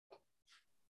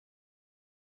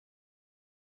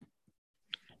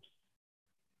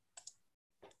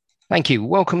Thank you.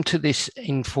 Welcome to this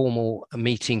informal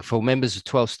meeting for members of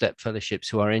 12-Step Fellowships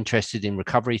who are interested in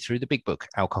recovery through the big book,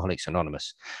 Alcoholics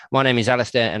Anonymous. My name is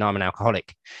Alistair and I'm an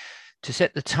alcoholic. To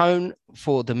set the tone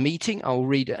for the meeting, I'll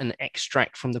read an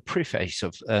extract from the preface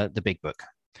of the big book.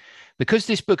 Because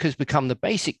this book has become the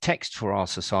basic text for our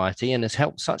society and has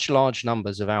helped such large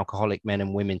numbers of alcoholic men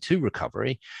and women to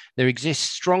recovery, there exists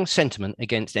strong sentiment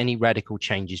against any radical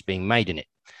changes being made in it.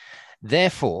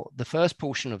 Therefore, the first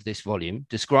portion of this volume,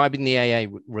 describing the AA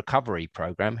recovery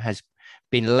program, has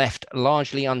been left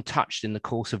largely untouched in the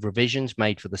course of revisions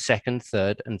made for the second,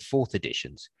 third, and fourth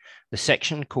editions. The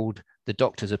section called The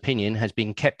Doctor's Opinion has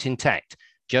been kept intact,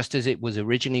 just as it was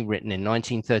originally written in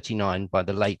 1939 by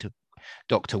the late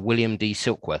Dr. William D.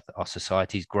 Silkworth, our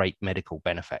society's great medical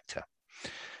benefactor.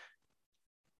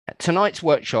 At tonight's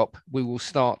workshop, we will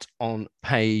start on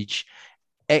page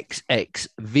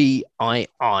XXVII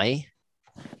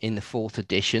in the fourth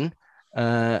edition,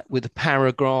 with a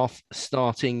paragraph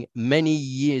starting many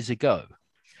years ago.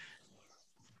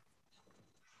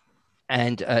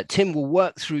 And Tim will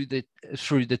work through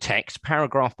the text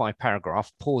paragraph by paragraph,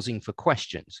 pausing for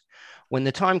questions. When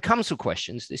the time comes for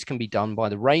questions, this can be done by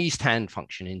the raised hand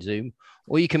function in Zoom,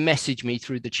 or you can message me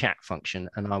through the chat function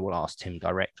and I will ask Tim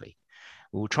directly.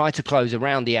 We'll try to close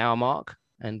around the hour mark.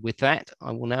 And with that,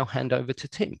 I will now hand over to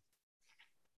Tim.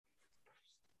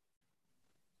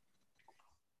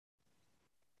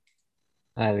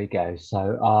 There we go.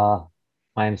 So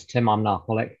my name's Tim, I'm an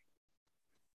alcoholic.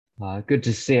 Good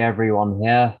to see everyone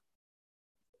here.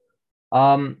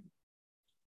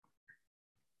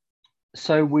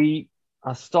 So we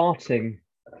are starting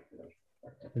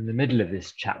in the middle of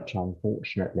this chapter,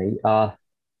 unfortunately. Let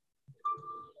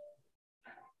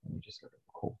me just look at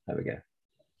the call. There we go.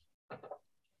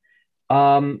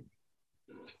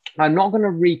 I'm not going to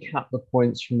recap the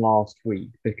points from last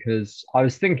week because I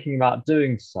was thinking about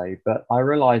doing so, but I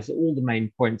realized that all the main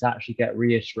points actually get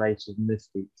reiterated in this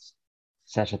week's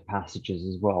set of passages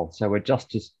as well. So we're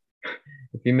just as,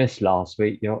 if you missed last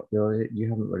week, you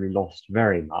haven't really lost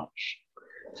very much.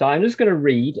 So I'm just going to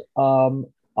read.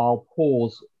 I'll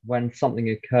pause when something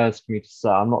occurs for me to say.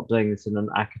 I'm not doing this in an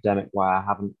academic way. I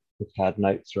haven't prepared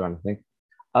notes or anything.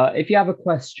 If you have a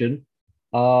question,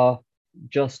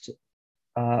 just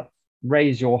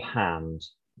raise your hand.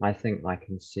 I think I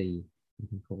can see. You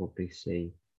can probably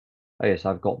see. Oh yes,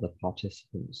 I've got the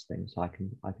participants thing, so I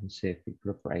can see if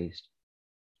people have raised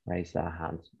their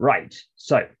hands. Right.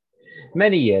 So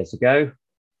many years ago,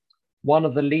 one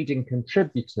of the leading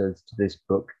contributors to this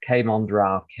book came under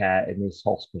our care in this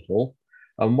hospital,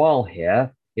 and while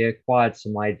here, he acquired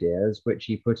some ideas which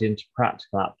he put into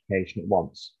practical application at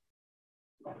once.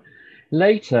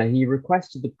 Later, he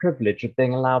requested the privilege of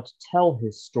being allowed to tell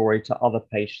his story to other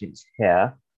patients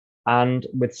here, and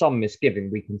with some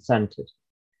misgiving, we consented.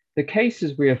 The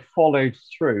cases we have followed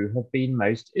through have been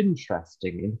most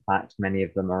interesting. In fact, many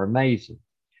of them are amazing.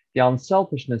 The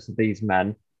unselfishness of these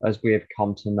men, as we have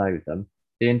come to know them,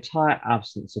 the entire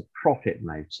absence of profit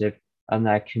motive, and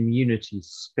their community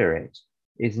spirit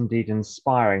is indeed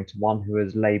inspiring to one who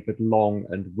has labored long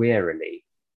and wearily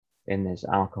in this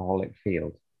alcoholic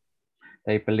field.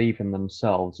 They believe in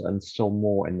themselves and still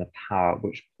more in the power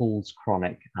which pulls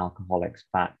chronic alcoholics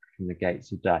back from the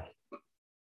gates of death.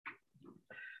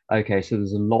 Okay, so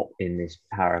there's a lot in this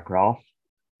paragraph.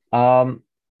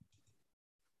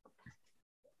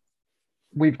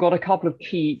 We've got a couple of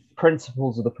key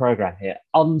principles of the program here.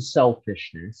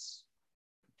 Unselfishness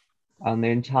and the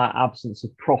entire absence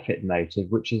of profit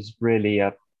motive, which is really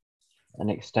an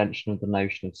extension of the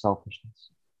notion of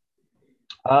selfishness.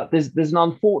 There's an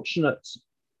unfortunate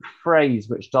phrase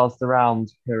which does the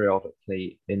rounds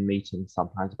periodically in meetings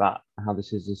sometimes about how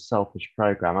this is a selfish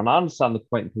program. And I understand the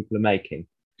point people are making.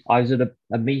 I was at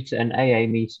an AA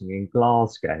meeting in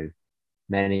Glasgow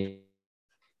many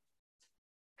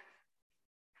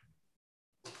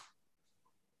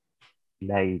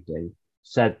lady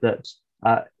said that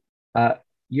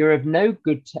you're of no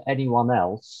good to anyone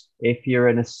else if you're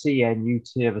in a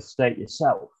CNUT of a state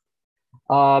yourself.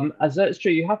 As that's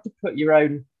true, you have to put your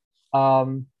own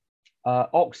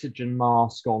oxygen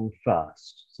mask on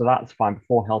first, so that's fine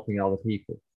before helping other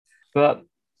people. But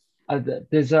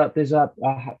there's a as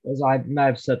I may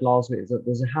have said last week,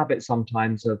 there's a habit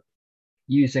sometimes of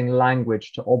using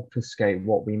language to obfuscate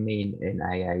what we mean in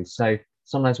AA. So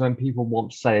sometimes when people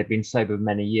want to say they've been sober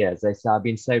many years, they say I've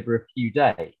been sober a few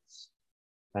days,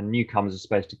 and newcomers are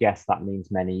supposed to guess that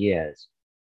means many years.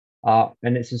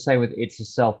 And it's the same with it's a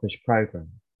selfish program.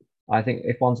 I think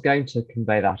if one's going to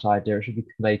convey that idea, it should be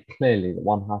conveyed clearly that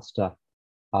one has to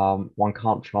One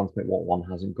can't transmit what one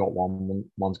hasn't got.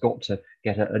 One's got to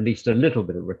get at least a little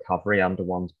bit of recovery under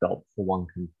one's belt before one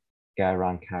can go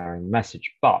around carrying the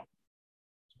message. But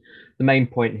the main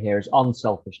point here is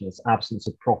unselfishness, absence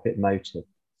of profit motive,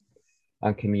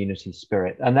 and community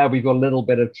spirit. And there we've got a little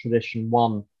bit of tradition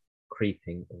one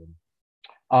creeping in.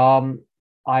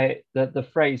 The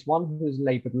phrase "one who has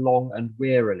labored long and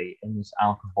wearily in this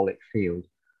alcoholic field,"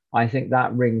 I think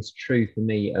that rings true for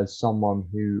me as someone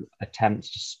who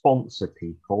attempts to sponsor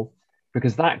people,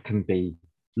 because that can be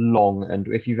long. And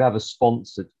if you've ever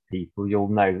sponsored people, you'll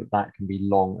know that that can be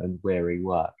long and weary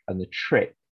work. And the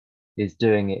trick is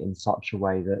doing it in such a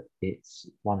way that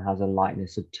one has a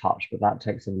lightness of touch, but that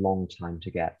takes a long time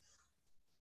to get.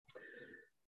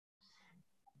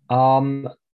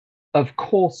 Of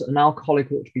course, an alcoholic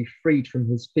ought to be freed from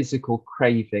his physical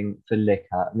craving for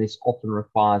liquor, and this often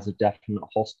requires a definite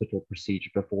hospital procedure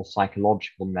before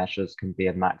psychological measures can be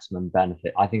of maximum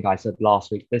benefit. I think I said last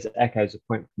week, this echoes a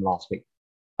point from last week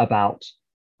about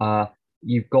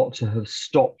you've got to have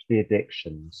stopped the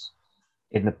addictions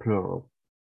in the plural,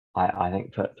 I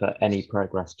think, for any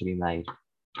progress to be made.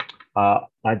 I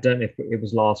don't know if it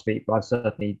was last week, but I've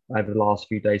certainly over the last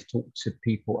few days talked to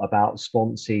people about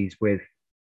sponsees with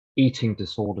eating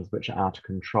disorders which are out of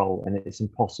control, and it's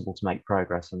impossible to make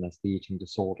progress unless the eating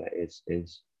disorder is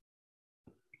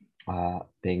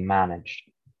being managed.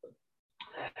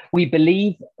 We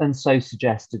believe, and so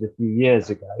suggested a few years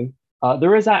ago,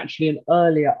 there is actually an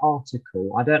earlier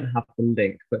article, I don't have the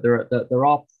link, but there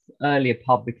are earlier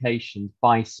publications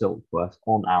by Silkworth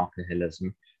on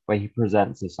alcoholism where he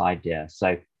presents this idea.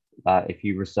 So if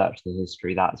you research the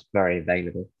history, that's very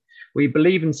available. We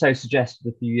believe, and so suggested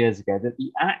a few years ago, that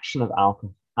the action of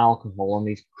alcohol on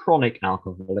these chronic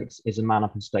alcoholics is a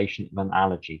manifestation of an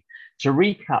allergy. To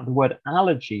recap, the word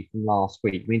allergy from last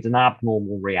week means an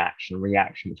abnormal reaction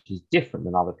which is different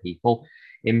than other people.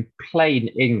 In plain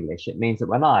English, it means that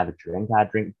when I have a drink, I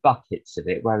drink buckets of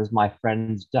it, whereas my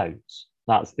friends don't.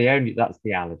 That's the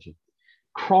allergy.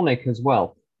 Chronic as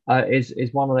well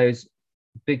is one of those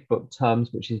big book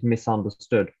terms which is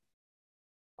misunderstood.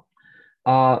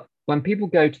 When people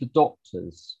go to the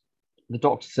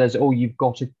doctor says, "Oh, you've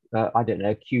got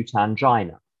acute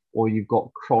angina, or you've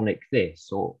got chronic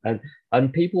this,"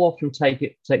 and people often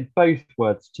take both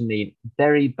words to mean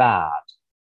very bad.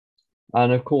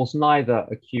 And of course, neither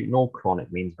acute nor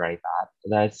chronic means very bad.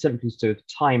 They're simply to do with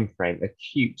time frame.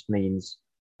 Acute means,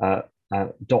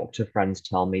 doctor friends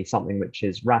tell me, something which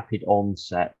is rapid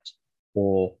onset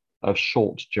or of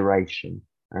short duration.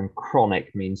 And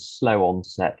chronic means slow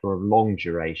onset or of long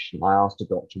duration. I asked a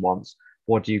doctor once,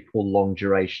 "What do you call long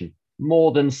duration?"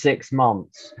 "More than 6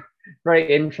 months."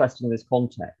 Very interesting in this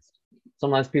context.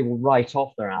 Sometimes people write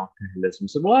off their alcoholism.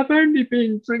 So, "Well, I've only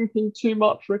been drinking too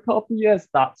much for a couple of years."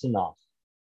 That's enough.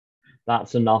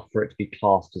 That's enough for it to be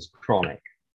classed as chronic.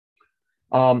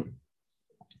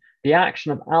 The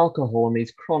action of alcohol on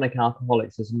these chronic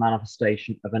alcoholics is a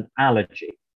manifestation of an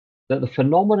allergy, that the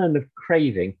phenomenon of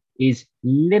craving is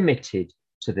limited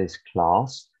to this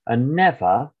class and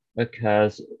never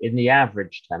occurs in the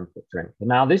average temperate drinker.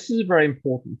 Now, this is a very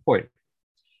important point.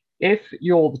 If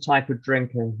you're the type of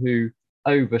drinker who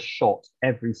overshot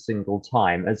every single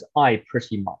time, as I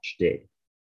pretty much did,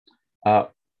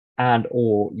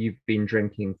 or you've been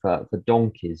drinking for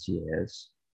donkey's years,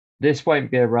 this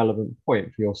won't be a relevant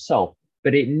point for yourself,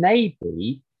 but it may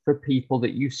be for people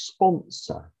that you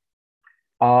sponsor.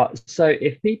 So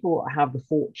if people have the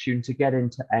fortune to get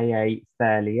into AA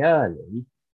fairly early,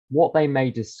 what they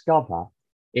may discover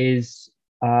is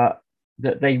that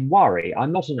they worry,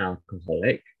 "I'm not an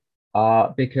alcoholic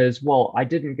because, well, I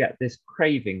didn't get this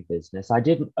craving business. I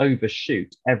didn't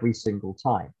overshoot every single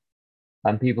time."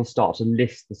 And people start to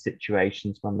list the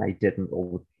situations when they didn't,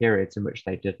 or the periods in which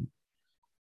they didn't.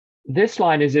 This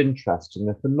line is interesting.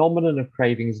 The phenomenon of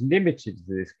craving is limited to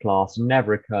this class and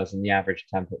never occurs in the average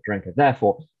temperate drinker.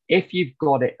 Therefore, if you've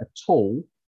got it at all,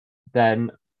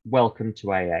 then welcome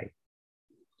to AA.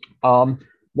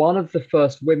 One of the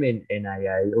first women in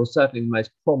AA, or certainly the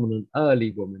most prominent early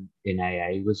woman in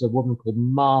AA, was a woman called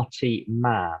Marty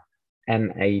Mann,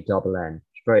 M-A-N-N.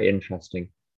 Very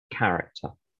interesting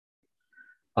character.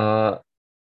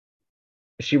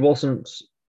 She wasn't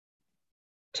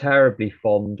terribly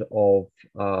fond of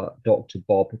Dr.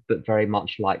 Bob, but very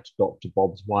much liked Dr.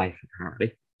 Bob's wife,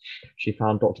 apparently. She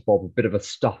found Dr. Bob a bit of a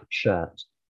stuffed shirt.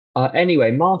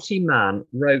 Anyway, Marty Mann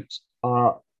wrote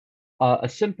a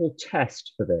simple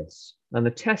test for this. And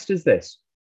the test is this,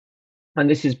 and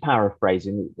this is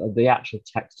paraphrasing, the actual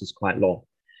text is quite long.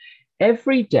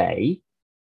 Every day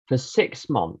for 6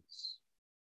 months,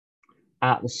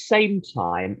 at the same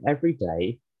time, every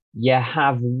day, you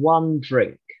have one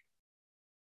drink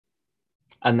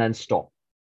and then stop.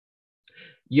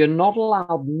 You're not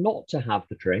allowed not to have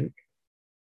the drink,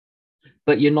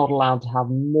 but you're not allowed to have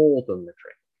more than the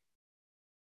drink.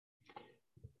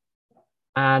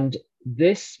 And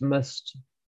this must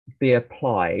be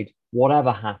applied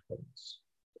whatever happens.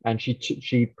 And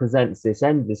she presents this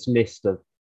endless list of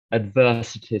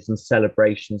adversities and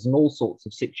celebrations and all sorts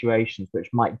of situations which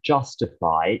might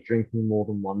justify drinking more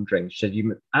than one drink. She said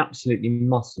you absolutely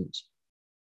mustn't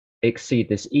exceed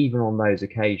this even on those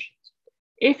occasions.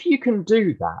 If you can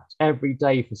do that every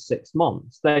day for 6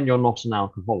 months, then you're not an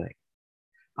alcoholic.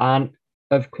 And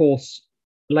of course,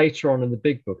 later on in the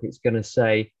big book, it's going to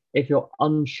say, if you're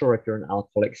unsure if you're an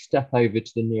alcoholic, step over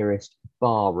to the nearest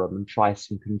bar room and try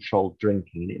some controlled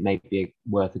drinking. And it may be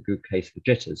worth a good case for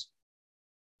jitters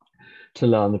to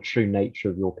learn the true nature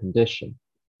of your condition.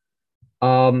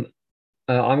 I'm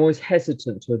always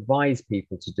hesitant to advise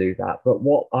people to do that. But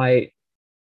what I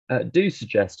do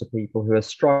suggest to people who are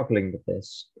struggling with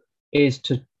this is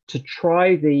to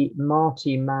try the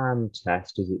Marty Mann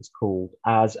test, as it's called,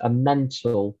 as a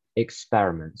mental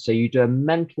experiment. So you do a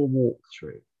mental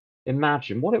walkthrough.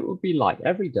 Imagine what it would be like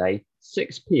every day,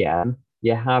 6 p.m.,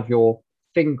 you have your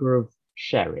finger of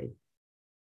sherry.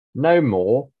 No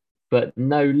more, but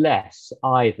no less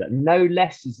either. No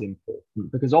less is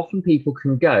important because often people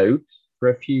can go for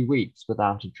a few weeks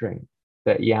without a drink.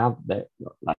 But you have that,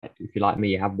 like, if you're like me,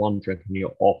 you have one drink and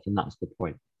you're off, and that's the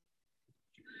point.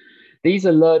 These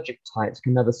allergic types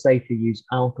can never safely use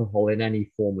alcohol in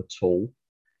any form at all.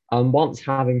 And once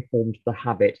having formed the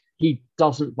habit, he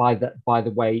doesn't, by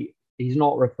the way, he's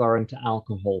not referring to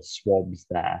alcohol swabs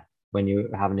there when you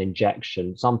have an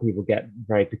injection. Some people get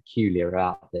very peculiar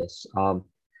about this.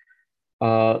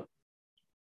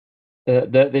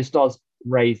 This does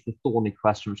raise the thorny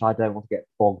question, which I don't want to get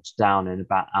bogged down in,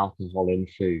 about alcohol in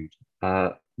food.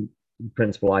 The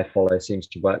principle I follow seems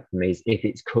to work for me is if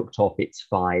it's cooked off, it's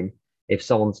fine. If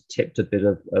someone's tipped a bit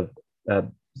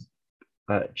of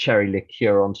cherry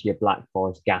liqueur onto your Black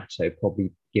Forest Gatto,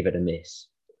 probably give it a miss.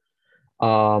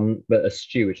 But a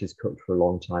stew which is cooked for a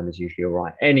long time is usually all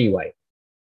right. Anyway,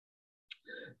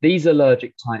 these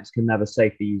allergic types can never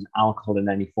safely use alcohol in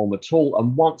any form at all.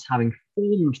 And once having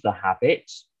formed the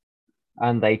habit,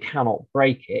 and they cannot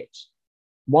break it,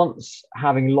 once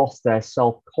having lost their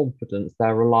self-confidence,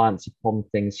 their reliance upon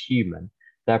things human,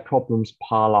 their problems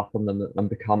pile up on them and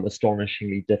become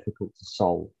astonishingly difficult to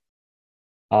solve.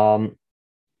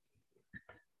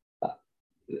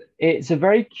 It's a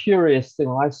very curious thing.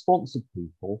 I've sponsored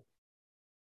people.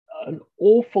 An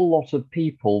awful lot of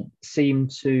people seem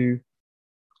to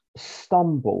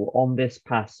stumble on this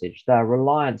passage. Their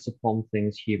reliance upon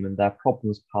things human, their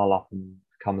problems pile up and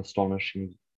become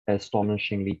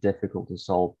astonishingly difficult to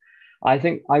solve. I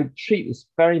think I treat this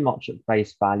very much at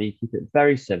face value, keep it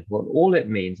very simple. And all it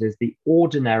means is the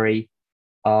ordinary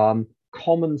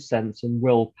common sense and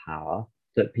willpower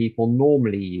that people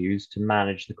normally use to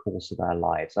manage the course of their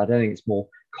lives. I don't think it's more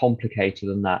complicated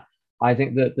than that. I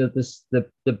think that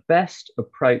the best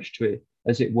approach to it,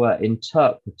 as it were,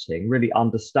 interpreting, really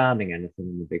understanding anything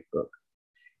in the big book,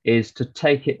 is to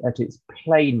take it at its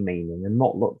plain meaning and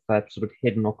not look for sort of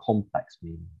hidden or complex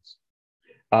meanings.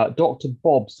 Dr.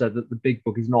 Bob said that the big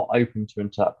book is not open to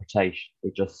interpretation.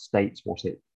 It just states what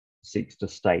it seeks to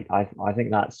state. I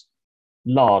think that's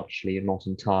largely and not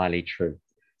entirely true.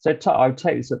 So I would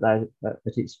take this at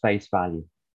its face value.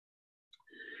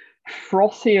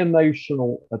 Frothy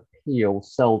emotional appeal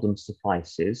seldom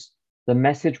suffices. The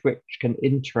message which can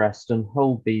interest and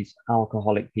hold these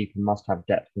alcoholic people must have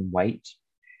depth and weight.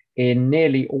 In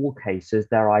nearly all cases,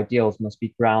 their ideals must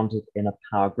be grounded in a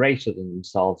power greater than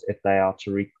themselves if they are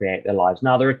to recreate their lives.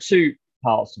 Now, there are two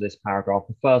parts to this paragraph.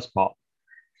 The first part,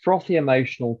 frothy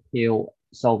emotional appeal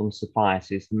seldom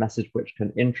suffices. The message which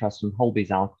can interest and hold these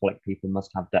alcoholic people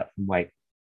must have depth and weight.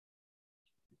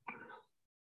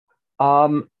 I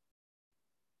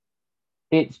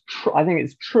think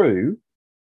it's true.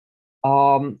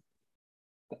 But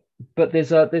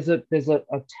there's a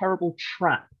terrible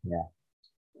trap here.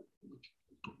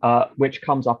 Which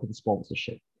comes up in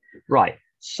sponsorship. Right.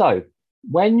 So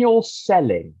when you're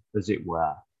selling, as it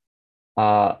were,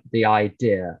 the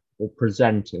idea, or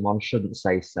presenting, one shouldn't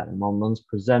say selling, one's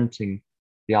presenting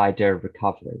the idea of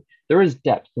recovery, there is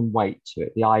depth and weight to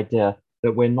it. The idea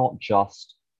that we're not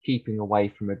just keeping away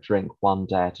from a drink one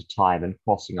day at a time and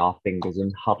crossing our fingers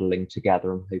and huddling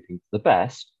together and hoping for the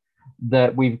best,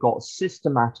 that we've got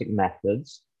systematic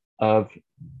methods of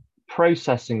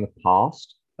processing the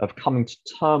past, of coming to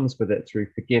terms with it through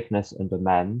forgiveness and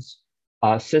amends,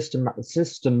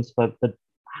 systems for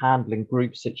handling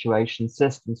group situations,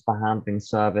 systems for handling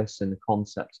service and the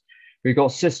concepts. We've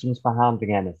got systems for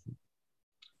handling anything,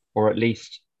 or at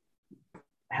least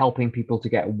helping people to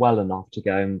get well enough to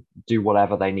go and do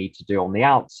whatever they need to do on the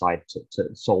outside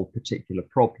to solve particular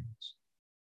problems.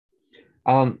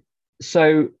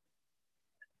 So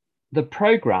the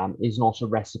program is not a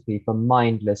recipe for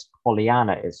mindless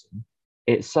Pollyannaism.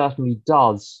 It certainly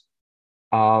does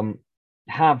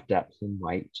have depth and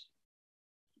weight,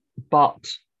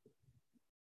 but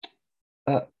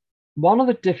one of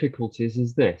the difficulties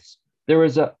is this. There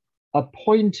is a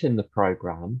point in the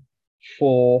program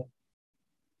for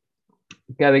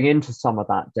going into some of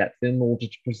that depth in order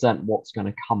to present what's going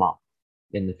to come up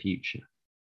in the future.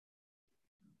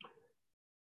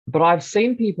 But I've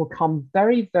seen people come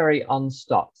very, very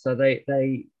unstuck. So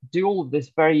they do all of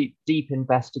this very deep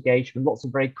investigation with lots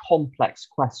of very complex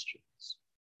questions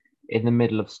in the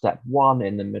middle of step 1,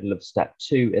 in the middle of step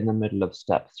 2, in the middle of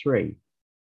step 3.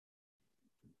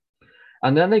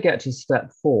 And then they get to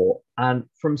step 4. And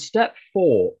from step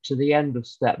 4 to the end of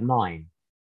step 9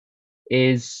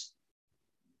 is,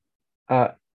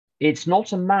 it's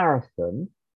not a marathon,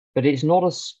 but it's not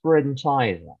a sprint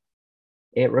either.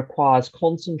 It requires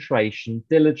concentration,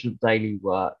 diligent daily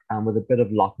work, and with a bit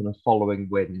of luck and a following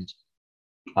wind,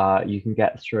 you can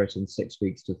get through it in 6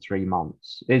 weeks to 3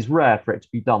 months. It's rare for it to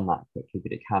be done that quickly,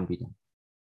 but it can be done.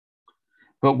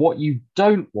 But what you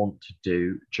don't want to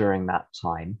do during that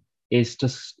time is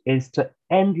to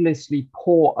endlessly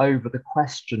pore over the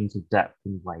questions of depth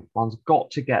and weight. One's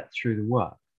got to get through the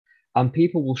work. And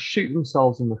people will shoot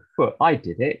themselves in the foot. I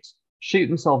did it. Shoot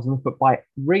themselves in the foot by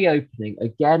reopening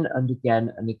again and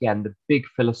again and again the big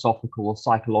philosophical or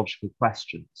psychological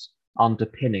questions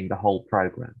underpinning the whole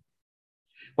program.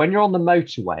 When you're on the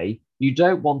motorway, you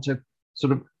don't want to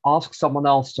sort of ask someone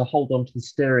else to hold onto the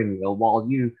steering wheel while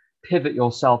you pivot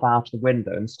yourself out of the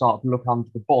window and start to look under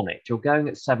the bonnet. You're going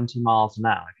at 70 miles an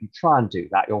hour. If you try and do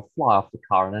that, you'll fly off the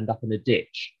car and end up in a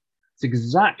ditch. It's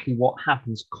exactly what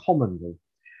happens commonly.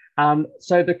 And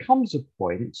so there comes a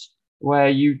point where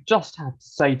you just have to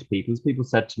say to people, as people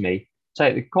said to me,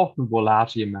 take the cotton wool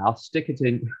out of your mouth, stick it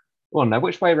in, well, no,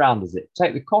 which way around is it?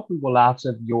 Take the cotton wool out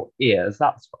of your ears,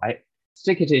 that's right,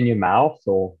 stick it in your mouth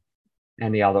or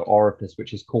any other orifice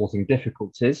which is causing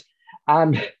difficulties,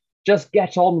 and just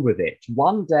get on with it,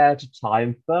 one day at a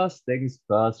time, first things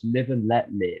first, live and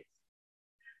let live.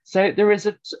 So there is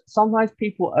sometimes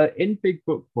people in big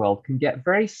book world can get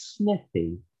very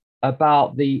snippy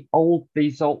about these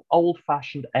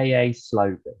old-fashioned AA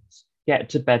slogans, get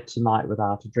to bed tonight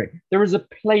without a drink. There is a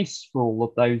place for all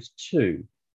of those too.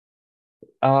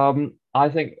 I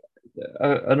think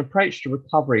an approach to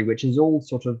recovery, which is all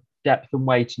sort of depth and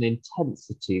weight and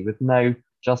intensity with no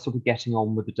just sort of getting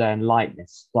on with the day and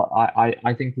lightness, that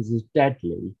I think is as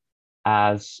deadly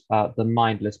as the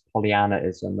mindless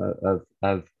Pollyannaism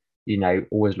of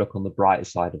always look on the brighter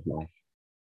side of life.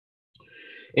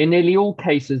 In nearly all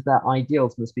cases, their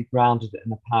ideals must be grounded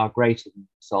in a power greater than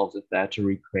themselves if they're to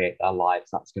recreate their lives.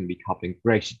 That's going to be covered in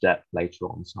greater depth later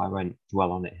on, so I won't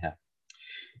dwell on it here.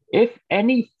 If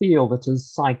any feel that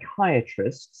as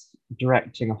psychiatrists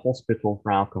directing a hospital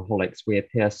for alcoholics, we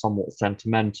appear somewhat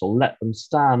sentimental, let them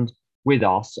stand with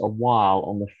us a while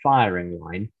on the firing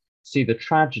line, see the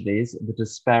tragedies, the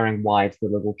despairing wives, the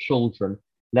little children,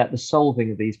 let the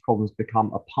solving of these problems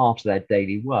become a part of their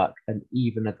daily work and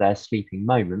even of their sleeping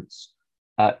moments.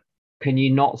 Can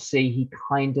you not see he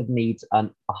kind of needs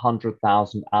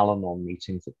 100,000 Al-Anon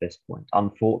meetings at this point?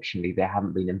 Unfortunately, they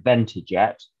haven't been invented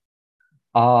yet.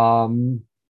 And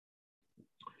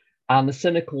the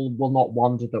cynical will not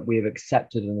wonder that we have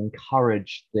accepted and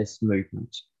encouraged this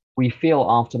movement. We feel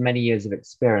after many years of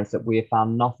experience that we have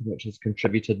found nothing which has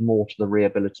contributed more to the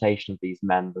rehabilitation of these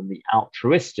men than the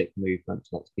altruistic movement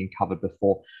that's been covered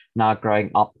before, now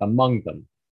growing up among them.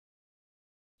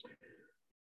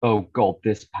 Oh God,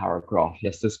 this paragraph,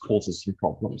 yes, this causes some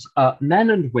problems. Men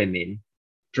and women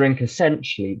drink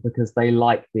essentially because they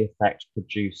like the effect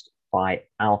produced by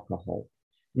alcohol.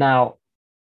 Now,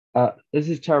 this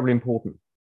is terribly important.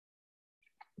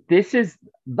 This is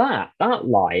that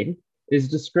line is a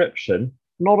description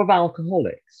not of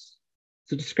alcoholics.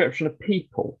 It's a description of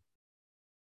people.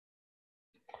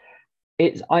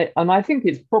 I think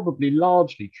it's probably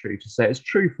largely true to say, it's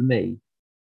true for me,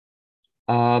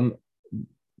 at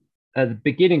the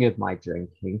beginning of my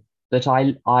drinking, that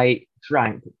I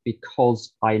drank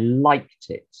because I liked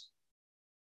it.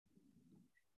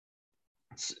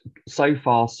 So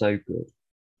far, so good.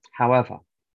 However,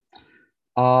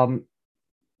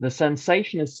 the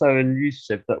sensation is so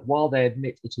elusive that while they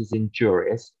admit it is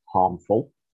injurious,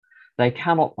 harmful, they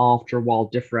cannot after a while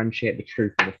differentiate the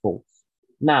truth from the false.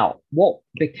 Now, what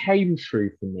became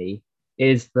true for me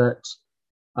is that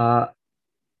I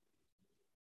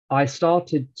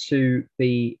started to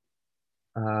be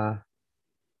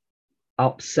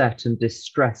upset and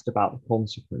distressed about the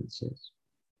consequences.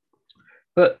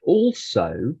 But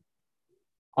also,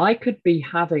 I could be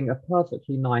having a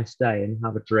perfectly nice day and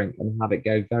have a drink and have it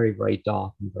go very, very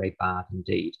dark and very bad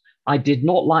indeed. I did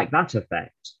not like that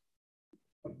effect.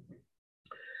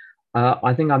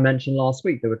 I think I mentioned last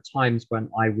week, there were times when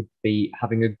I would be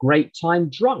having a great time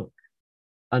drunk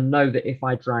and know that if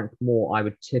I drank more, I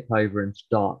would tip over into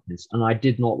darkness. And I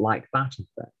did not like that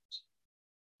effect.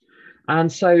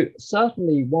 And so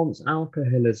certainly once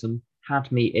alcoholism had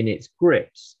me in its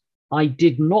grips, I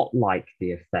did not like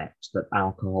the effect that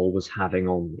alcohol was having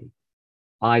on me,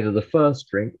 either the first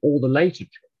drink or the later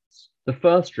drinks. The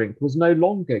first drink was no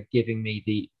longer giving me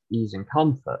the ease and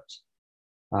comfort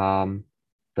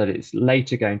that it's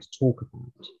later going to talk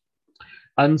about.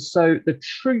 And so the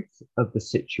truth of the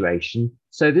situation,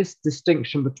 so this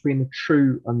distinction between the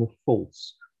true and the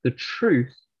false, the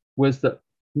truth was that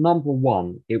number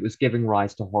one, it was giving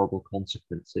rise to horrible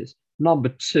consequences. Number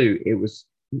two, it was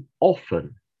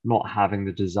often not having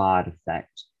the desired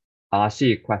effect. I see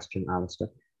your question, Alistair.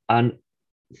 And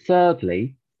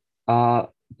thirdly, the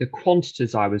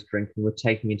quantities I was drinking were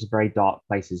taking me into very dark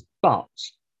places, but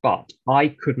I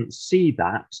couldn't see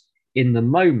that in the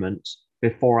moment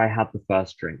before I had the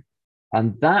first drink.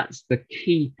 And that's the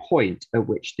key point at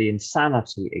which the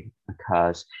insanity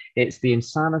occurs. It's the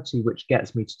insanity which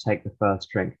gets me to take the first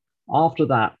drink. After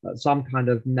that, some kind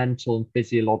of mental and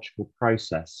physiological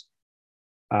process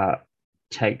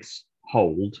takes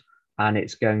hold, and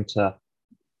it's going to,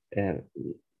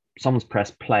 someone's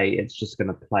pressed play, it's just going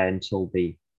to play until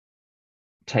the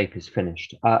tape is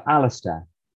finished. Alistair.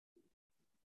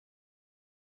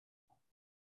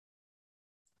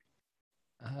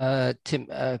 Tim,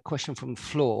 a question from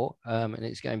Floor, and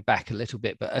it's going back a little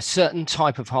bit, but a certain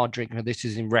type of hard drinker, this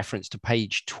is in reference to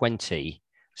page 20,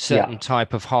 certain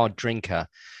type of hard drinker.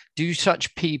 Do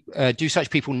such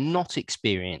people not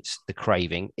experience the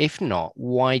craving? If not,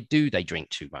 why do they drink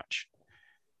too much?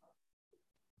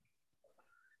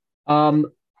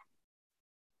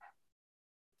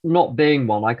 Not being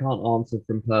one, I can't answer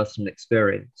from personal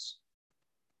experience.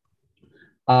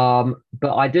 But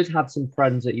I did have some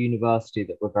friends at university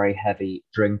that were very heavy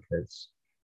drinkers.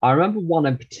 I remember one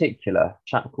in particular, a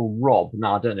chap called Rob.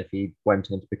 Now, I don't know if he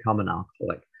went on to become an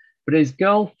alcoholic, but his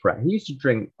girlfriend, he used to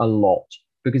drink a lot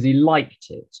because he liked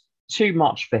it. Too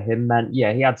much for him meant,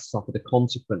 yeah, he had to suffer the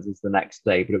consequences the next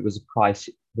day, but it was a price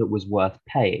that was worth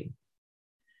paying.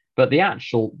 But the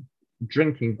actual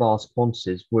drinking vast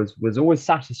quantities was always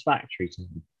satisfactory to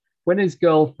him. When his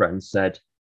girlfriend said,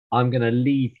 "I'm going to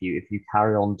leave you if you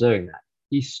carry on doing that,"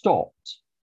 he stopped,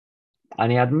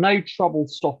 and he had no trouble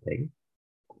stopping,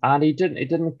 and it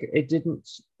didn't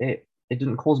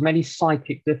cause many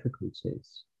psychic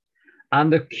difficulties.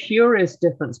 And the curious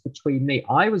difference between me,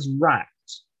 I was racked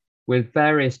with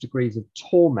various degrees of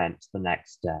torment the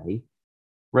next day,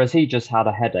 whereas he just had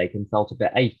a headache and felt a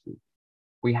bit achy.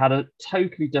 We had a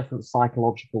totally different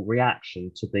psychological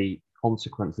reaction to the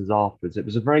consequences afterwards. It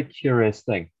was a very curious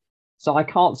thing. So I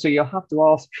can't, so you'll have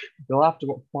to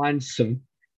find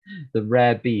the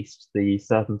rare beast, the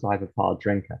certain type of hard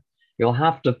drinker. You'll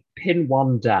have to pin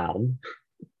one down,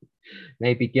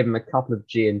 maybe give them a couple of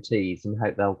G&Ts and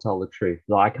hope they'll tell the truth.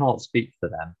 Though I can't speak for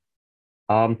them.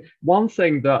 One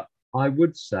thing that I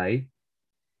would say,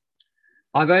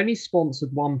 I've only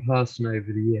sponsored one person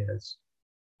over the years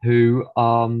who,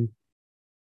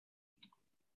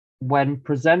 when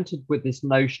presented with this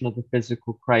notion of the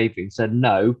physical craving, said,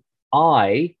 "No,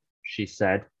 she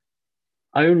said,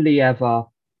 only ever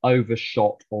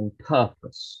overshot on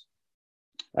purpose."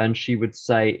 And she would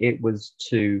say it was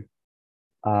to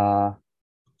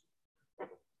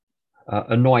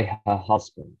annoy her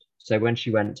husband. So when she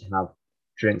went to have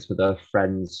drinks with her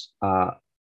friends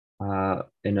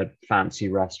in a fancy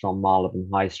restaurant, Marylebone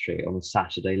High Street, on a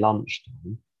Saturday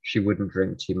lunchtime, she wouldn't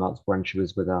drink too much. When she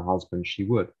was with her husband, she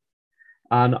would.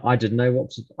 And I didn't know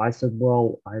what to. I said,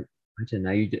 "Well, I don't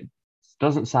know. It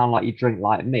doesn't sound like you drink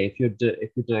like me. If you're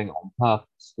doing it on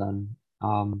purpose, then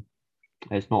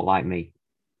it's not like me."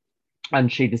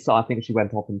 And she decided. I think she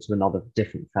went off into another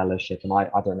different fellowship, and I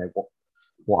don't know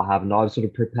what happened. I was sort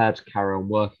of prepared to carry on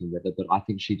working with her, but I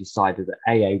think she decided that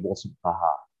AA wasn't for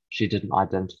her. She didn't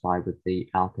identify with the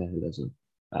alcoholism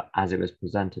as it was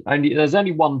presented. There's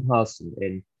only one person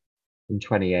in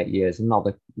 28 years,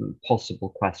 another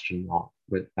possible question mark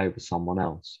over someone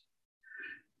else.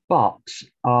 But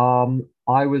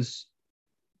I was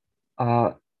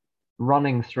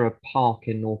running through a park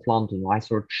in North London. I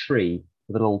saw a tree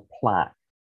with a little plaque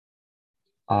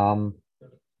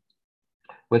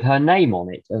with her name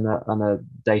on it and a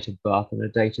date of birth and a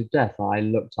date of death. And I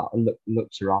looked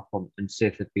her up and see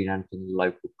if there'd been anything in the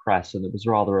local press, and it was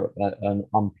rather an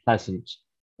unpleasant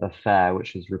affair,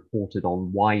 which was reported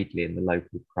on widely in the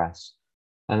local press.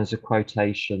 And there's a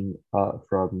quotation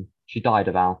from, she died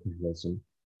of alcoholism,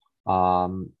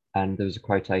 and there was a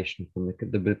quotation from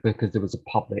because there was a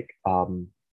public, I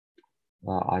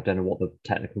don't know what the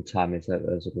technical term is,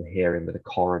 there's a hearing with a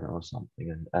coroner or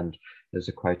something, and there's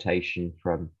a quotation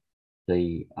from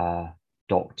the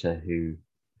doctor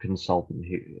consultant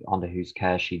under whose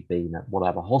care she'd been at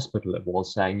whatever hospital it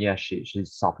was, saying, yes, she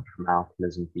suffered from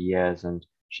alcoholism for years and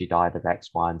she died of X,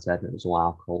 Y, and Z, and it was all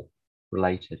alcohol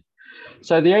related.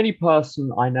 So the only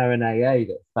person I know in AA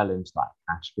that fell into that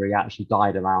category actually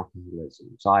died of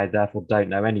alcoholism. So I therefore don't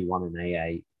know anyone in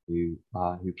AA who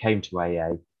came to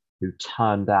AA who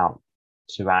turned out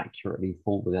to accurately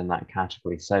fall within that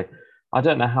category. So I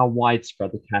don't know how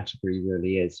widespread the category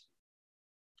really is.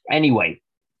 Anyway,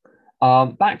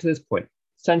 back to this point.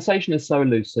 Sensation is so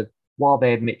elusive. While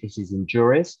they admit this is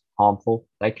injurious, harmful,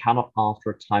 they cannot after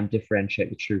a time differentiate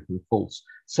the true from the false.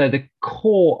 So the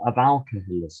core of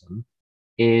alcoholism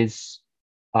is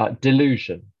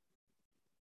delusion.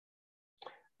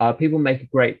 People make a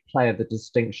great play of the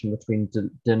distinction between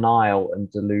denial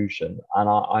and delusion, and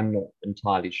I'm not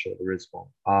entirely sure there is one.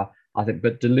 I think,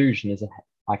 but delusion is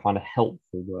I find a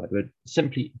helpful word. We're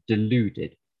simply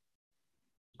deluded.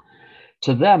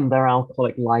 To them, their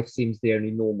alcoholic life seems the only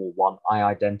normal one. I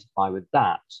identify with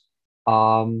that.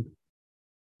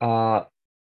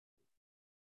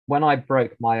 When I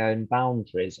broke my own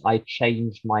boundaries, I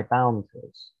changed my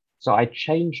boundaries. So I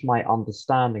changed my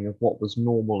understanding of what was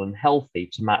normal and healthy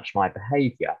to match my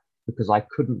behavior, because I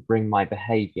couldn't bring my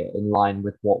behavior in line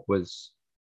with what was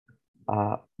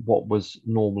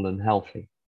normal and healthy.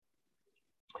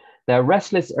 They're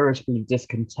restless, irritable, and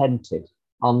discontented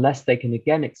unless they can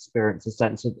again experience a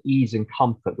sense of ease and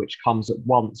comfort, which comes at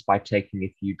once by taking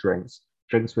a few drinks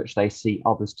which they see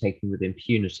others taking with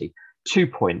impunity. 2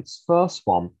 points. First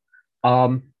one,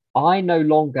 I no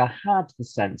longer had the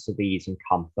sense of ease and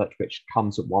comfort, which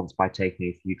comes at once by taking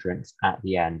a few drinks at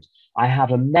the end. I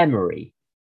had a memory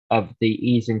of the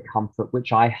ease and comfort,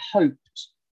 which I hoped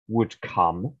would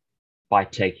come by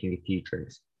taking a few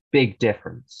drinks. Big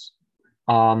difference.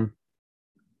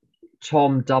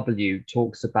 Tom W.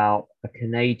 talks about a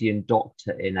Canadian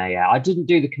doctor in AA. I didn't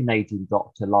do the Canadian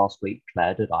doctor last week,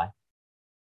 Claire, did I?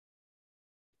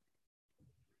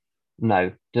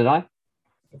 No, did I?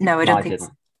 No, I don't think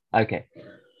so. Okay.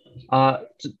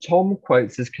 Tom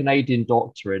quotes this Canadian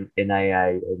doctor in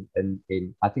AA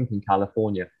in I think in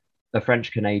California, a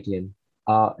French Canadian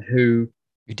who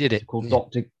you did it called yeah.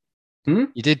 Dr.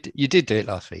 You did do it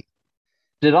last week.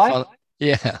 Did I?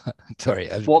 Yeah. Sorry.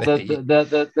 What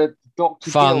the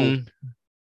Dr. Fun Gill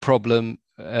problem.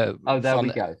 Oh, there fun,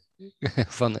 we go.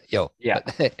 Fun. Yo. Yeah.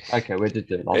 Okay, we did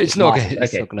do it. It's not.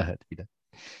 It's not going to hurt either.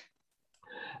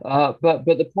 But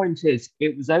the point is,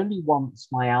 it was only once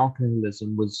my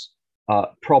alcoholism was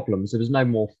problems, there was no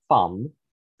more fun,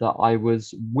 that I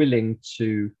was willing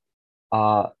to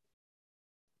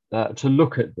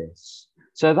look at this.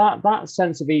 So that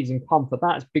sense of ease and comfort,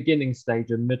 that's beginning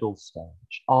stage and middle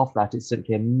stage. After that, it's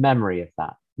simply a memory of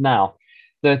that. Now,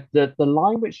 the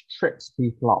line which trips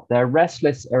people up, they're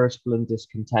restless, irritable, and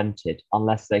discontented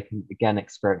unless they can again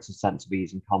experience a sense of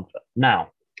ease and comfort.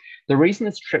 Now, the reason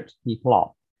this trips people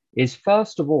up is,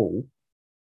 first of all,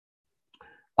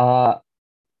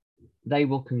 they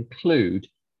will conclude,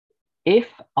 if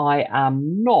I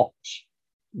am not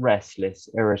restless,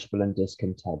 irritable, and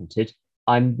discontented,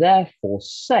 I'm therefore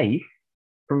safe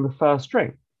from the first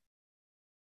drink.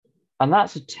 And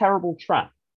that's a terrible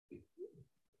trap.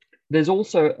 There's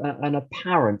also an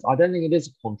apparent, I don't think it is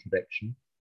a contradiction,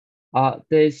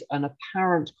 there's an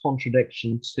apparent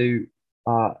contradiction to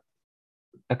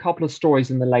a couple of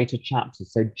stories in the later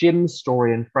chapters. So Jim's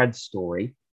story and Fred's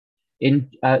story.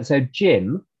 So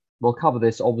Jim, we'll cover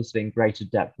this obviously in greater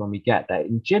depth when we get there.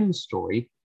 In Jim's story,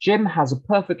 Jim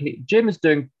is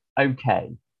doing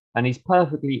okay, and he's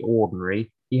perfectly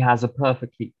ordinary. He has a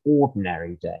perfectly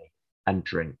ordinary day and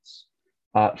drinks.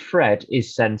 Fred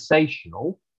is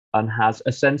sensational and has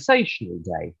a sensational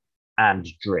day and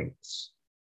drinks.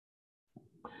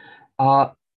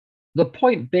 The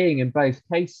point being, in both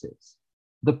cases,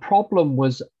 the problem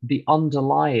was the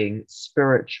underlying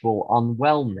spiritual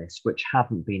unwellness which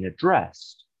hadn't been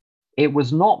addressed. It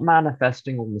was not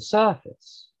manifesting on the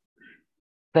surface.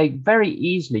 They very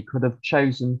easily could have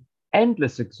chosen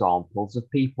endless examples of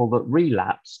people that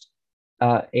relapsed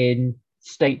in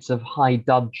states of high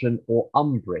dudgeon or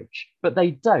umbrage, but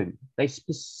they don't. They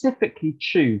specifically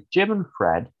choose Jim and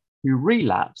Fred, who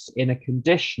relapse in a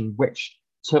condition which,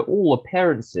 to all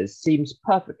appearances, seems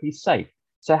perfectly safe.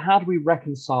 So how do we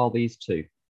reconcile these two?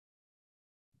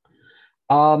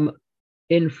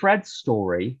 In Fred's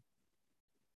story,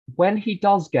 when he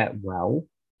does get well,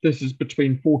 this is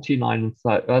between 39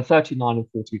 and 39 and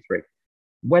 43.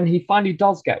 When he finally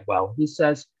does get well, he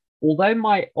says, although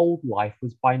my old life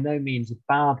was by no means a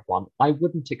bad one, I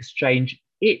wouldn't exchange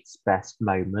its best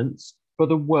moments for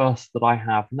the worst that I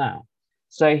have now.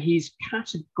 So he's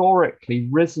categorically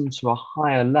risen to a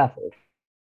higher level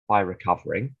by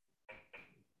recovering.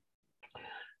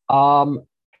 Let's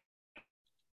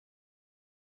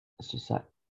just say.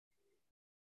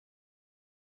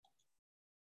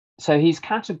 So he's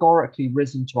categorically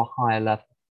risen to a higher level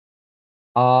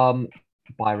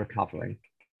by recovering.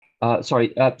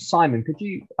 Sorry, Simon, could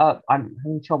you, I'm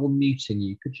having trouble muting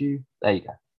you. Could you, there you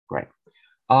go, great.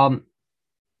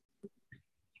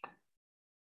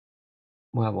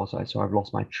 Where was I? So I've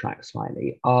lost my track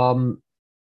slightly.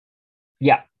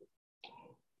 Yeah.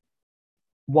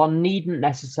 One needn't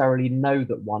necessarily know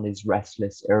that one is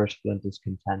restless, irritable, and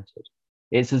discontented.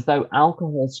 It's as though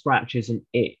alcohol scratches an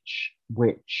itch,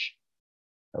 which,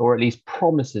 or at least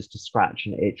promises to scratch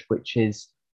an itch, which is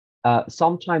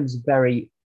sometimes very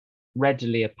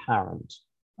readily apparent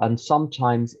and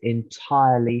sometimes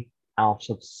entirely out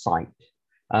of sight.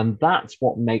 And that's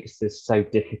what makes this so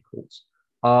difficult.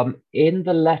 In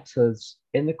the letters,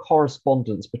 in the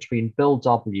correspondence between Bill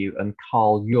W. and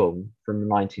Carl Jung from the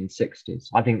 1960s,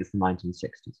 I think it's the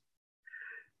 1960s,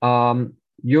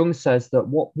 Jung says that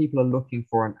what people are looking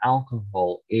for in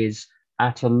alcohol is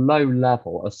at a low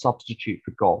level a substitute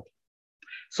for God.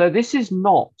 So this is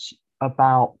not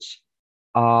about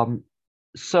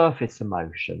surface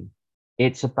emotion.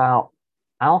 It's about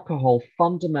alcohol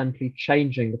fundamentally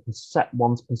changing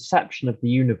one's perception of the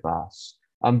universe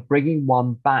and bringing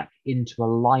one back into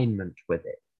alignment with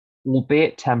it,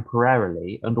 albeit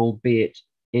temporarily and albeit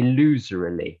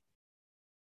illusorily.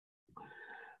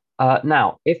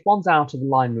 Now, if one's out of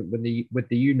alignment with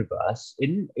the universe,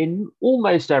 in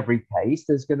almost every case,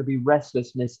 there's going to be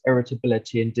restlessness,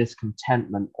 irritability, and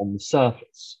discontentment on the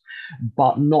surface,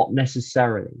 but not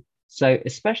necessarily. So,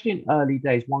 especially in early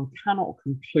days, one cannot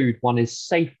conclude one is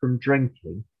safe from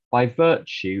drinking by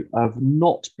virtue of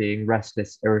not being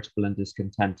restless, irritable, and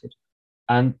discontented.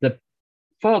 And the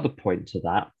further point to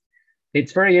that,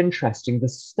 it's very interesting. The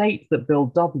state that Bill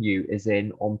W. is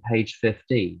in on page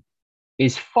 15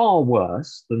 is far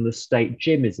worse than the state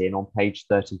Jim is in on page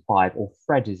 35 or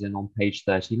Fred is in on page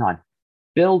 39.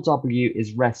 Bill W.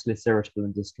 is restless, irritable,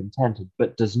 and discontented,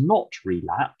 but does not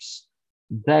relapse.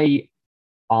 They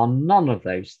are none of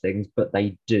those things, but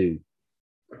they do.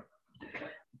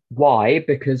 Why?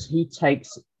 Because he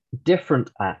takes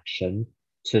different action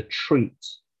to treat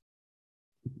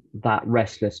that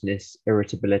restlessness,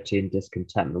 irritability, and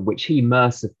discontentment, which he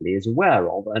mercifully is aware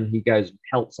of, and he goes and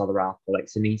helps other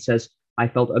alcoholics, and he says, I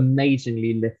felt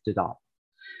amazingly lifted up.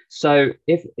 So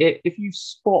if you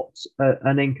spot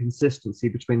an inconsistency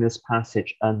between this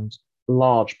passage and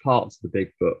large parts of the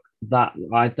big book,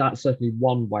 that's certainly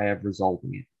one way of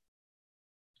resolving it.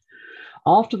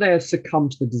 After they have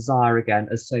succumbed to the desire again,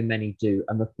 as so many do,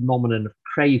 and the phenomenon of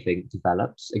craving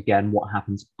develops, again, what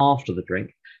happens after the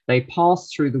drink, they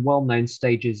pass through the well-known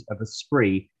stages of a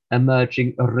spree,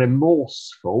 emerging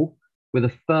remorseful with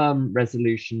a firm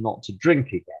resolution not to drink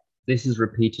again. This is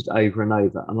repeated over and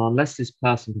over, and unless this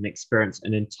person can experience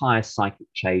an entire psychic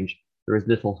change, there is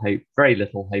little hope, very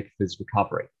little hope of his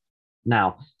recovery.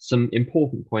 Now, some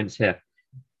important points here.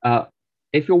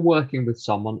 If you're working with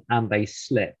someone and they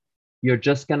slip, you're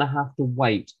just going to have to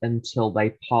wait until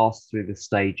they pass through the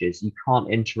stages. You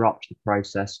can't interrupt the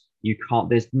process.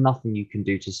 There's nothing you can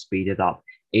do to speed it up.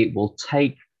 It will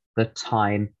take the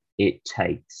time it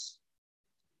takes.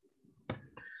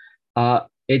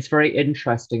 It's very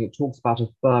interesting. It talks about a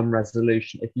firm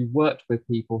resolution. If you've worked with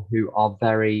people who are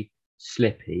very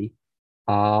slippy,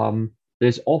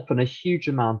 there's often a huge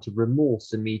amount of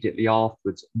remorse immediately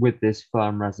afterwards with this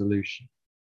firm resolution.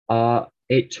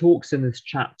 It talks in this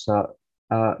chapter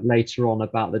later on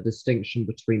about the distinction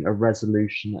between a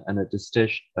resolution and a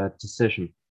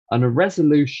decision. And a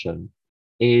resolution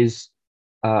is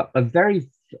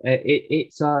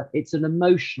it's an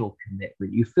emotional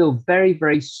commitment. You feel very,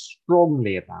 very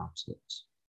strongly about it.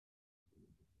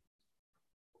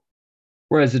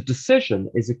 Whereas a decision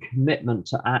is a commitment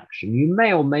to action. You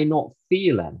may or may not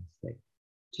feel anything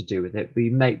to do with it, but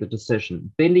you make the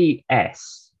decision. Billy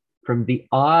S. from the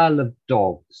Isle of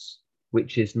Dogs,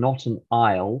 which is not an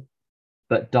isle,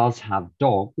 but does have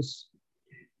dogs,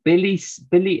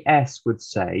 Billy S would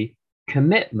say,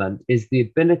 commitment is the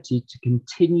ability to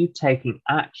continue taking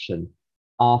action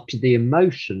after the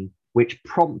emotion which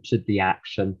prompted the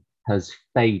action has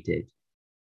faded.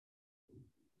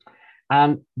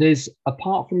 And there's,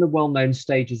 apart from the well-known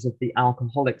stages of the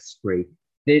alcoholic spree,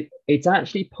 it's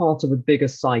actually part of a bigger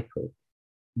cycle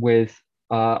with,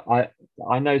 I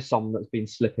know someone that's been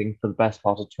slipping for the best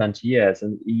part of 20 years,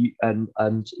 and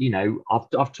you know,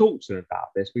 I've talked to him about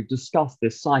this. We've discussed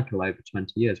this cycle over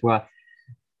 20 years where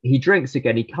he drinks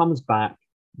again, he comes back,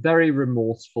 very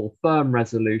remorseful, firm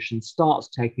resolution, starts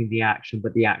taking the action,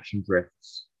 but the action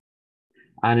drifts.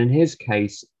 And in his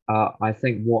case, I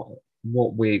think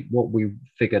what we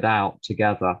figured out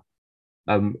together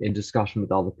in discussion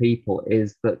with other people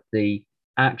is that the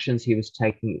actions he was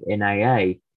taking in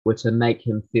AA were to make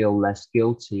him feel less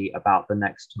guilty about the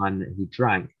next time that he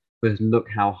drank, because look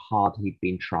how hard he'd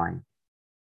been trying.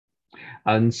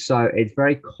 And so it's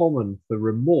very common for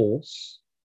remorse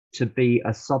to be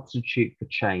a substitute for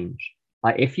change.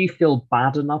 Like if you feel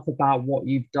bad enough about what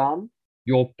you've done,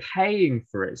 you're paying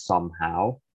for it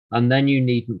somehow, and then you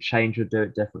needn't change or do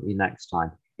it differently next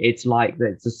time. It's like that.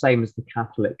 It's the same as the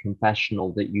Catholic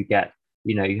confessional that you get,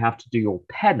 you know, you have to do your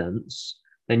penance,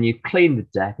 then you clean the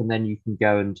deck, and then you can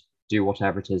go and do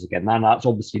whatever it is again. Now, that's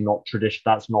obviously not tradition.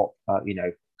 That's not, you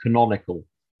know, canonical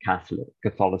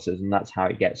Catholicism. That's how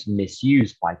it gets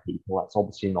misused by people. That's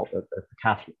obviously not the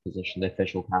Catholic position, the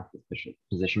official Catholic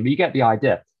position. But you get the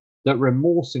idea that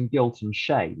remorse and guilt and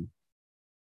shame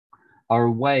are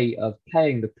a way of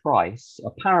paying the price,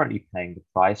 apparently paying the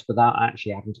price, without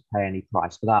actually having to pay any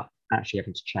price, without actually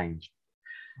having to change.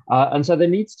 And so there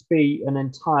needs to be an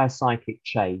entire psychic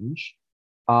change,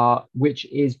 which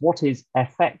is what is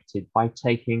effected by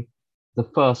taking the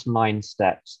first 9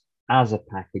 steps as a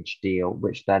package deal,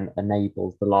 which then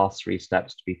enables the last 3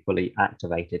 steps to be fully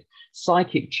activated.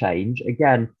 Psychic change,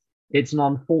 again, it's an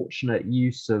unfortunate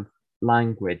use of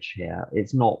language here.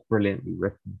 It's not brilliantly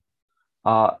written.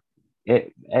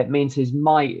 It means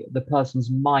the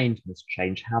person's mind must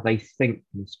change, how they think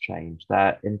must change,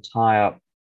 their entire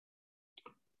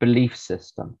belief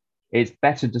system. It's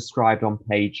better described on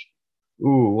page,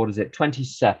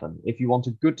 27. If you want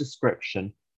a good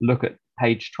description, look at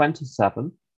page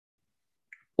 27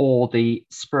 or the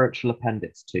spiritual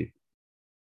appendix 2.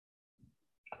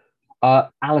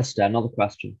 Alistair, another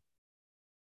question.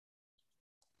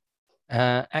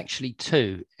 Actually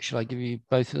 2. Shall I give you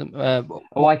both of them?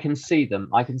 I can see them.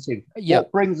 Yeah.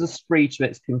 What brings a spree to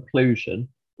its conclusion?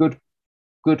 Good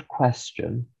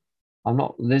question. I'm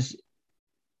not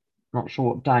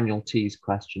sure what Daniel T's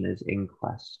question is.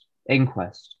 Inquest.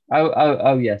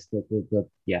 Oh yes,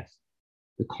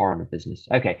 the coroner business.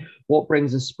 Okay. What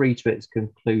brings a spree to its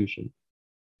conclusion?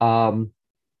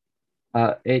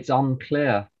 It's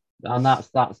unclear. And that's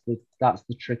the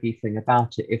tricky thing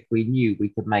about it. If we knew, we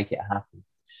could make it happen.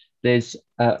 There's,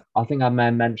 I think I may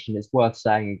have mentioned, it's worth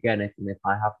saying again, if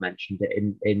I have mentioned it,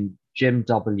 in Jim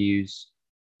W's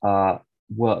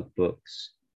workbooks,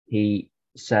 he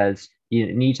says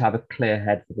you need to have a clear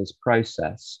head for this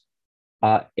process.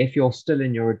 If you're still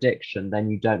in your addiction, then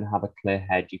you don't have a clear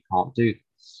head, you can't do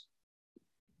this.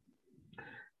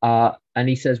 And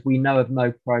he says, we know of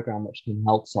no program which can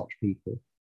help such people.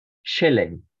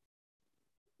 Chilling.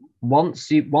 Once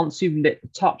you've lit the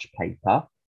touch paper,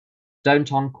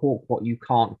 don't uncork what you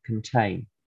can't contain.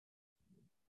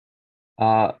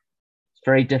 It's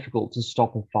very difficult to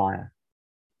stop a fire.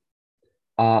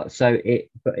 So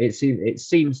it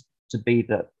seems to be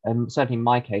that, and certainly in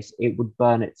my case, it would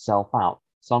burn itself out.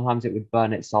 Sometimes it would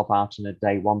burn itself out in a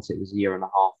day. Once it was 1.5 years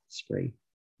spree.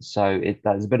 So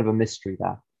there's a bit of a mystery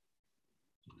there.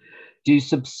 Do you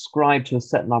subscribe to a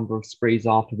set number of sprees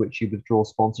after which you withdraw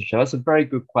sponsorship? That's a very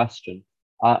good question.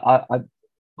 I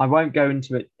won't go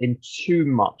into it in too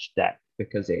much depth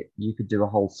because you could do a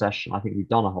whole session. I think we've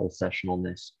done a whole session on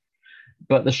this.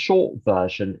 But the short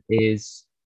version is,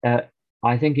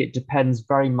 I think it depends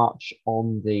very much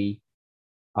on the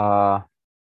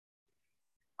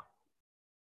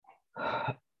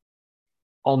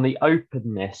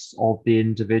openness of the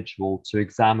individual to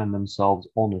examine themselves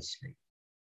honestly.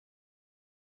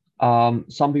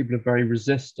 Some people are very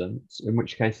resistant, in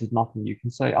which case there's nothing you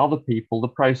can say. Other people, the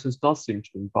process does seem to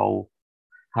involve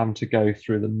having to go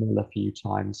through the mill a few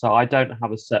times. So I don't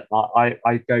have a set,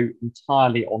 I go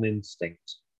entirely on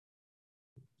instinct.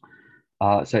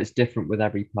 So it's different with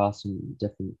every person,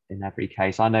 different in every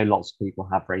case. I know lots of people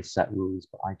have very set rules,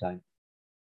 but I don't.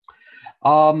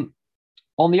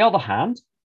 On the other hand,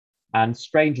 and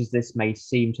strange as this may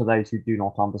seem to those who do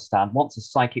not understand, once a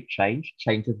psychic change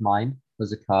of mind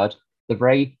has occurred, the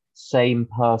very same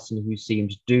person who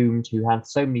seemed doomed, who had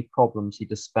so many problems he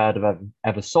despaired of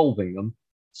ever solving them,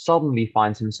 suddenly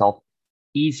finds himself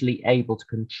easily able to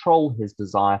control his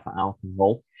desire for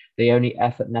alcohol, the only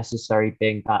effort necessary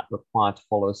being that required to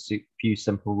follow a few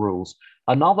simple rules.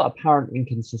 Another apparent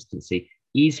inconsistency,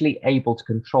 easily able to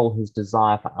control his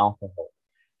desire for alcohol.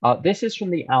 This is from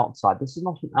the outside. This is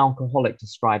not an alcoholic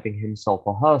describing himself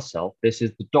or herself. This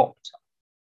is the doctor.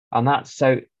 And that's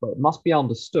so, it must be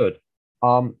understood.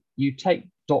 You take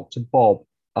Dr. Bob,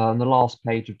 on the last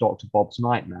page of Dr. Bob's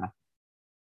Nightmare,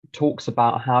 talks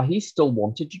about how he still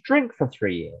wanted to drink for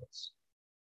 3 years.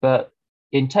 But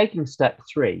in taking step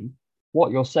 3,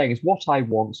 what you're saying is what I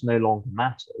want no longer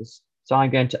matters. So I'm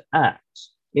going to act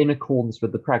in accordance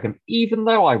with the program, even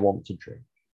though I want to drink.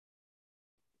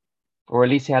 Or at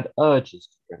least he had urges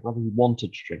to drink, whether he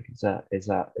wanted to drink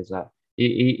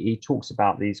he talks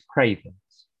about these cravings.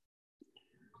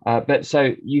 But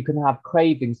so you can have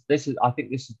cravings. I think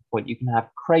this is the point. You can have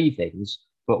cravings,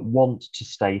 but want to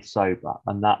stay sober.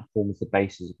 And that forms the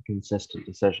basis of a consistent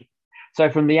decision. So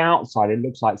from the outside, it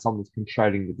looks like someone's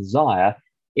controlling the desire.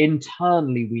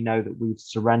 Internally, we know that we've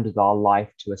surrendered our life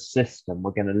to a system.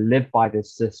 We're going to live by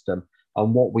this system.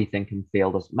 And what we think and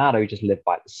feel doesn't matter. You just live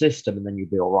by the system and then you'll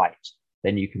be all right.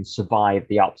 Then you can survive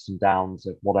the ups and downs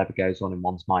of whatever goes on in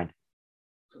one's mind.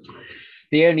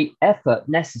 The only effort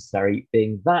necessary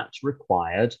being that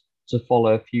required to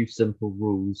follow a few simple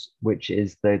rules, which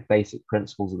is the basic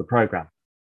principles of the program.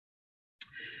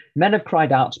 Men have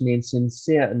cried out to me in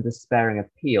sincere and despairing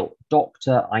appeal,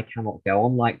 "Doctor, I cannot go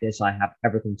on like this. I have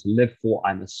everything to live for.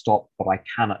 I must stop, but I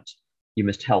cannot. You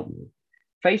must help me."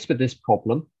 Faced with this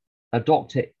problem,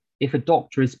 if a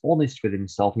doctor is honest with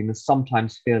himself, he must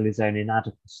sometimes feel his own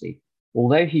inadequacy.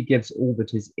 Although he gives all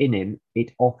that is in him,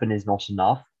 it often is not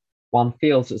enough. One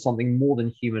feels that something more than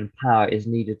human power is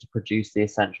needed to produce the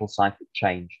essential psychic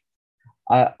change.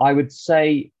 I would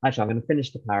say, actually, I'm going to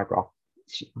finish the paragraph.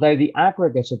 Though the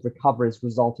aggregate of recoveries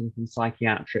resulting from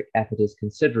psychiatric effort is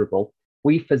considerable,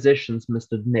 we physicians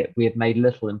must admit we have made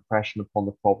little impression upon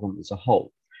the problem as a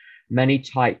whole. Many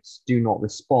types do not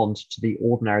respond to the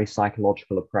ordinary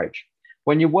psychological approach.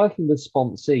 When you're working with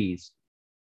sponsees,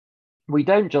 we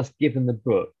don't just give them the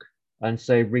book and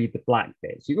say, read the black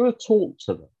bits. You've got to talk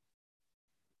to them.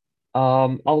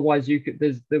 Otherwise,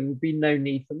 there would be no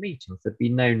need for meetings. There'd be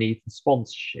no need for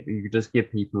sponsorship. You could just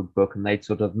give people a book and they'd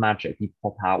sort of magically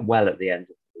pop out well at the end of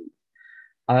the week.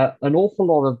 An awful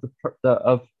lot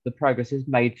of the progress is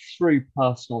made through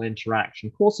personal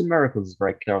interaction. Course in Miracles is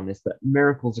very clear on this, that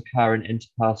miracles occur in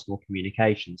interpersonal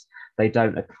communications. They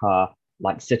don't occur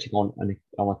like sitting on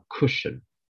a cushion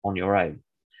on your own.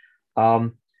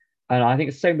 And I think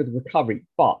it's the same with recovery,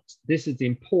 but this is the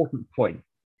important point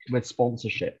with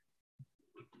sponsorship.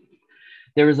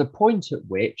 There is a point at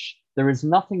which there is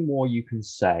nothing more you can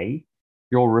say.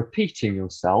 You're repeating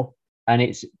yourself, and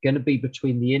it's going to be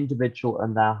between the individual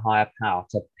and their higher power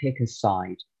to pick a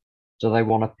side. Do they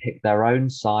want to pick their own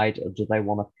side, or do they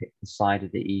want to pick the side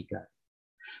of the ego?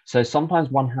 So sometimes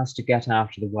one has to get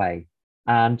out of the way.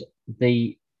 And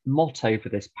the motto for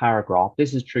this paragraph,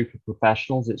 this is true for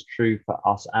professionals, it's true for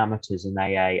us amateurs in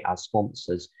AA as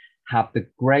sponsors, have the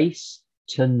grace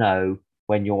to know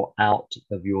when you're out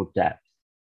of your depth.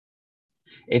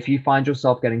 If you find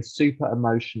yourself getting super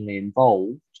emotionally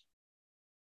involved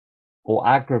or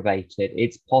aggravated,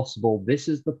 it's possible this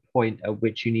is the point at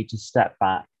which you need to step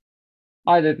back,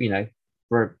 either,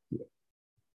 for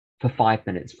 5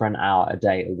 minutes, for an hour, a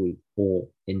day, a week, or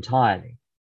entirely,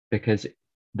 because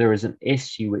there is an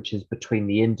issue which is between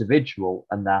the individual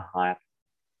and their higher,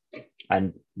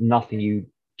 and nothing you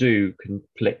do can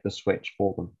flick the switch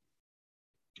for them.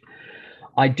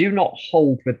 I do not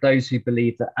hold with those who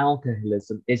believe that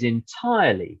alcoholism is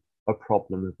entirely a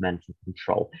problem of mental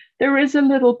control. There is a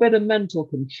little bit of mental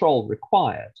control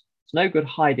required. It's no good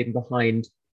hiding behind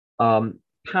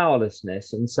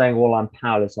powerlessness and saying, well, I'm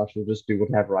powerless, I shall just do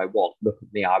whatever I want. Look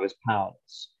at me, I was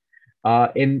powerless.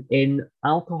 In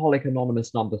Alcoholics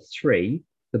Anonymous number 3,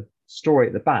 the story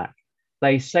at the back,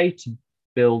 they say to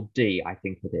Bill D, I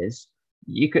think it is,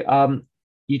 you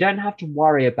don't have to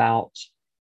worry about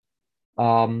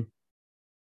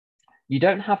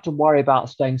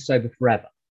staying sober forever.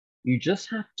 You just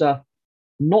have to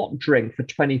not drink for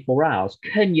 24 hours.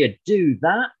 Can you do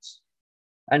that?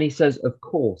 And he says, of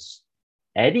course,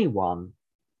 anyone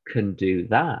can do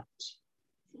that.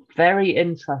 Very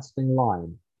interesting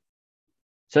line.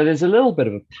 So there's a little bit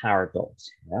of a paradox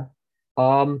here.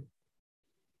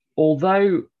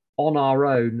 Although on our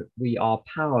own we are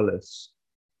powerless,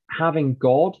 having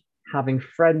God, having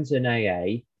friends in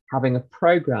AA, having a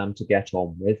program to get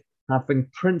on with, having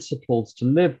principles to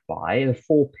live by, the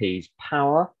 4 Ps: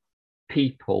 power,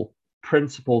 people,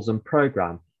 principles, and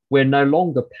program. We're no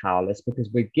longer powerless because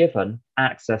we're given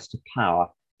access to power.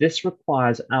 This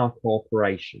requires our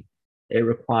cooperation. It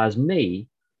requires me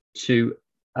to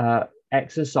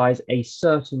exercise a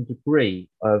certain degree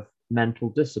of mental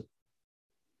discipline.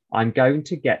 I'm going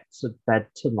to get to bed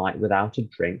tonight without a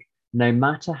drink, no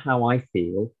matter how I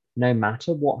feel, no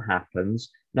matter what happens,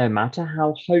 no matter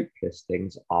how hopeless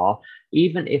things are,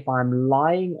 even if I'm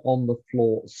lying on the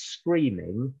floor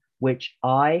screaming, which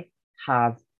I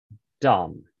have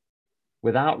done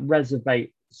without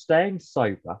reservation, staying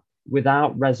sober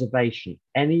without reservation.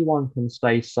 Anyone can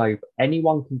stay sober.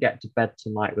 Anyone can get to bed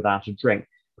tonight without a drink,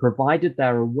 provided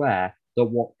they're aware that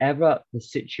whatever the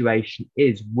situation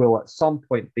is will at some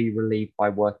point be relieved by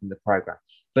working the program.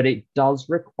 But it does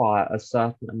require a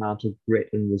certain amount of grit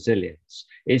and resilience.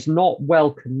 It's not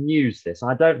welcome news, this.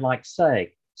 I don't like saying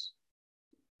it,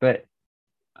 but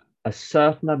a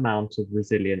certain amount of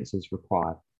resilience is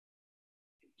required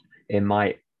in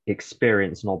my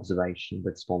experience and observation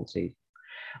with sponsees.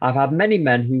 I've had many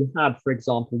men who had, for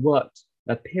example, worked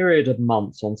a period of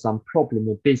months on some problem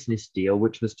or business deal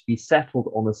which was to be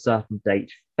settled on a certain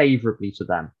date favorably to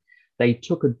them. They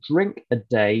took a drink a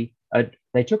day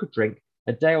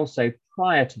or so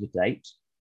prior to the date,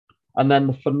 and then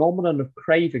the phenomenon of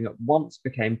craving at once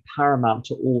became paramount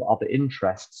to all other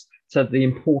interests, so that the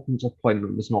important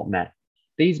appointment was not met.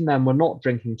 These men were not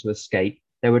drinking to escape.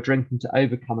 They were drinking to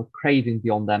overcome a craving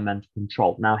beyond their mental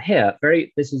control. Now here,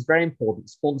 this is very important.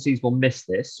 Sponsees will miss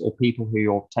this, or people who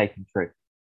you're taking through.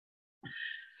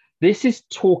 This is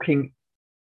talking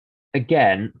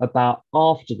again about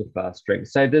after the first drink.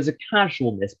 So there's a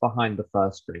casualness behind the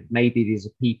first drink. Maybe these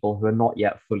are people who are not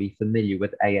yet fully familiar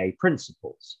with AA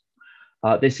principles.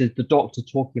 This is the doctor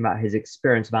talking about his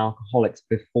experience of alcoholics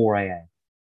before AA.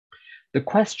 The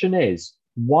question is,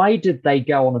 why did they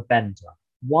go on a bender?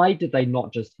 Why did they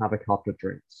not just have a couple of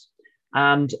drinks?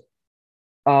 And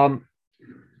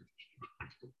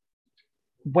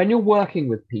when you're working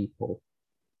with people,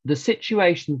 the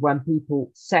situations when people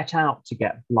set out to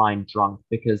get blind drunk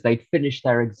because they'd finished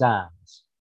their exams,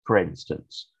 for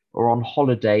instance, or on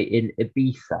holiday in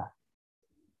Ibiza,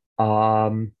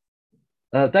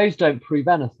 those don't prove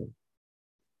anything.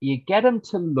 You get them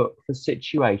to look for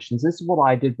situations. This is what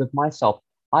I did with myself.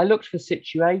 I looked for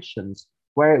situations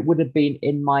where it would have been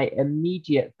in my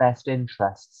immediate best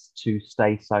interests to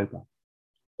stay sober,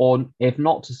 or if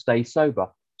not to stay sober,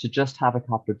 to just have a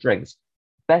couple of drinks.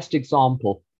 Best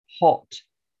example, hot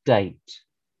date,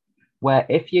 where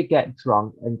if you get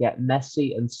drunk and get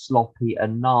messy and sloppy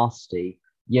and nasty,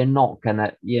 you're not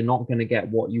gonna get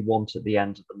what you want at the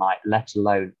end of the night, let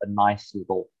alone a nice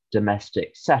little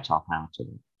domestic setup out of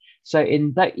it. So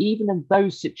even in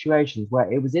those situations where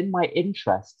it was in my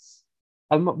interests,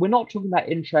 we're not talking about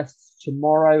interests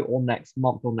tomorrow or next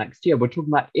month or next year. We're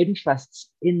talking about interests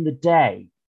in the day.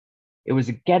 It was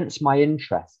against my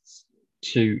interests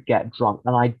to get drunk,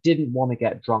 and I didn't want to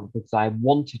get drunk because I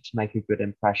wanted to make a good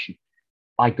impression.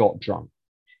 I got drunk.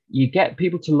 You get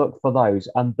people to look for those,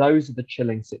 and those are the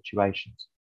chilling situations.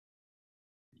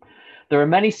 There are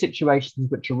many situations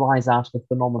which arise out of the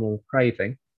phenomenon of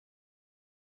craving,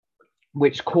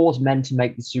 which cause men to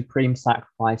make the supreme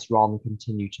sacrifice rather than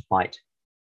continue to fight.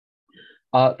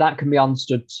 That can be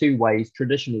understood two ways.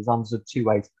 Traditionally, it's understood two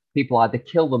ways. People either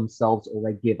kill themselves or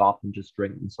they give up and just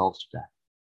drink themselves to death.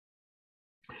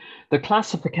 The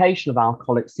classification of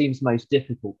alcoholics seems most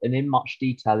difficult and in much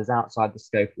detail is outside the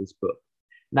scope of this book.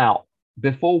 Now,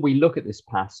 before we look at this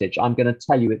passage, I'm going to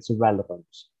tell you it's irrelevant,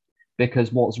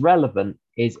 because what's relevant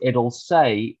is it'll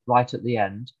say right at the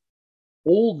end,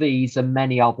 all these and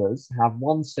many others have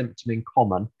one symptom in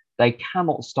common. They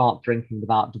cannot start drinking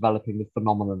without developing the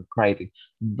phenomenon of craving.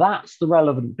 That's the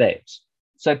relevant bit.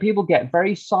 So people get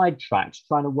very sidetracked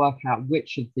trying to work out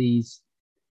which of these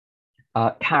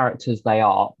characters they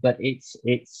are, but it's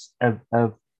of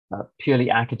purely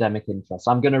academic interest.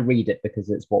 I'm going to read it because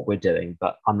it's what we're doing,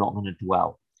 but I'm not going to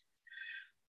dwell.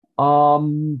 There are,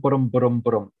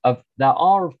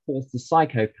 of course, the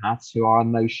psychopaths who are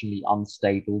emotionally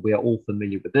unstable. We are all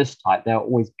familiar with this type. They're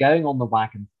always going on the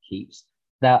wagon for keeps.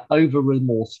 They're over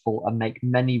remorseful and make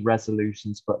many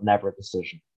resolutions, but never a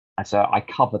decision. And so I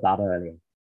covered that earlier.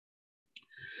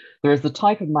 There is the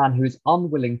type of man who is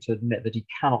unwilling to admit that he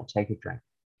cannot take a drink.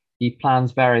 He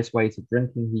plans various ways of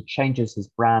drinking. He changes his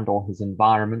brand or his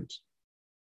environment.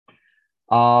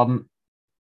 Can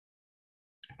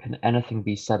anything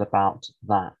be said about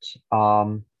that?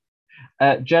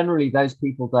 Generally, those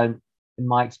people don't, in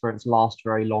my experience, last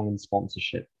very long in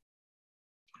sponsorship.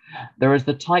 There is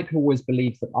the type who always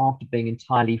believes that after being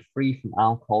entirely free from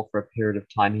alcohol for a period of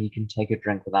time, he can take a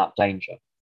drink without danger.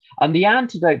 And the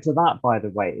antidote to that, by the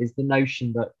way, is the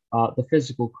notion that the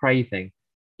physical craving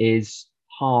is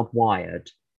hardwired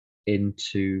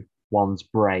into one's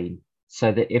brain,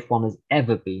 so that if one has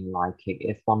ever been liking,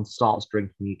 if one starts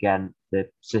drinking again, the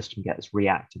system gets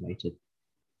reactivated.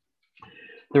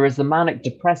 There is the manic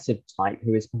depressive type,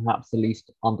 who is perhaps the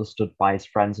least understood by his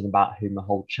friends and about whom a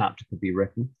whole chapter could be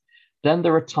written. Then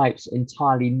there are types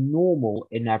entirely normal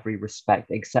in every respect,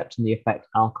 except in the effect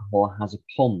alcohol has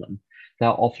upon them. They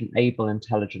are often able,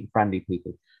 intelligent, friendly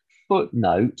people.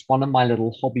 Footnote, one of my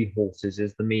little hobby horses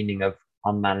is the meaning of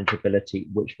unmanageability,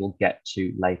 which we'll get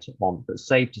to later on. But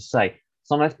safe to say,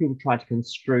 sometimes people try to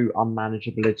construe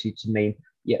unmanageability to mean,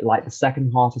 like the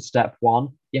second half of step one,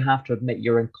 you have to admit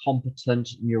you're incompetent,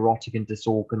 neurotic, and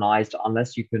disorganized.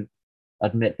 Unless you can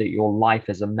admit that your life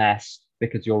is a mess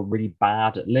because you're really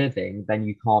bad at living, then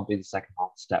you can't do the second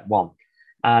half of step one.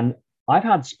 And I've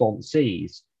had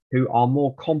sponsees who are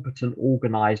more competent,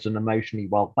 organized, and emotionally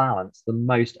well balanced than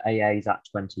most AAs at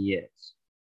 20 years.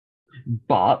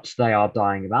 But they are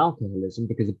dying of alcoholism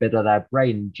because a bit of their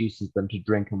brain induces them to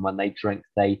drink, and when they drink,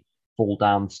 they fall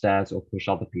downstairs or push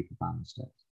other people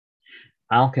downstairs.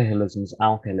 Alcoholism is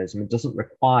alcoholism. It doesn't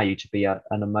require you to be an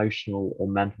emotional or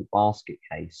mental basket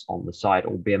case on the side,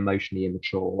 or be emotionally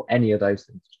immature, or any of those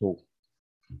things at all.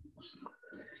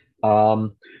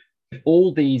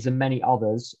 All these and many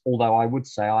others, although I would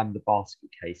say I'm the basket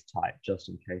case type, just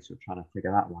in case you're trying to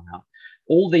figure that one out.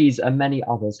 All these and many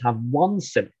others have one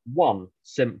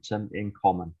symptom in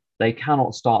common. They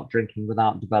cannot start drinking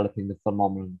without developing the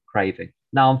phenomenon of craving.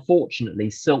 Now, unfortunately,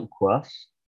 Silkworth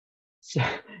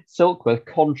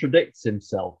contradicts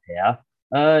himself here.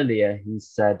 Earlier, he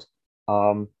said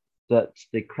that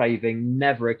the craving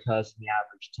never occurs in the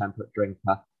average temperate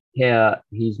drinker. Here,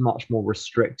 he's much more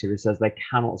restrictive. He says they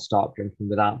cannot start drinking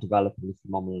without developing the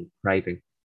phenomenon of craving.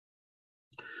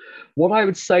 What I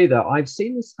would say, though, I've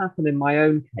seen this happen in my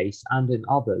own case and in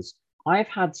others. I've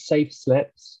had safe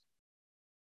slips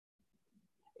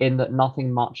in that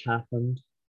nothing much happened,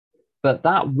 but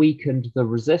that weakened the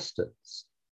resistance.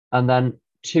 And then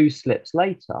 2 slips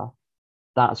later,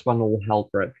 that's when all hell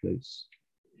broke loose.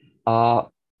 I've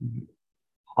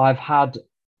had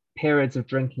periods of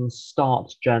drinking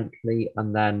start gently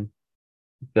and then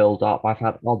build up. I've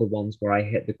had other ones where I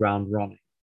hit the ground running.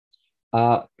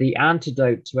 The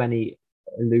antidote to any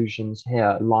illusions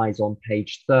here lies on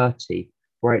page 30,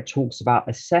 where it talks about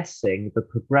assessing the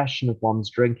progression of one's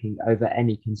drinking over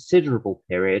any considerable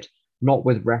period, not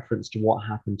with reference to what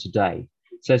happened today.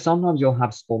 So sometimes you'll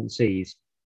have sponsees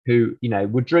who,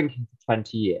 were drinking for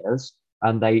 20 years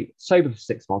and they sober for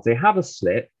 6 months, they have a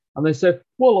slip and they say,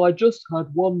 well, I just had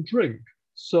 1 drink.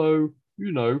 So,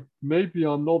 maybe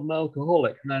I'm not an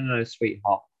alcoholic. No,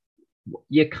 sweetheart.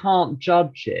 You can't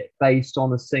judge it based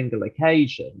on a single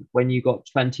occasion when you've got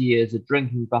 20 years of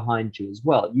drinking behind you as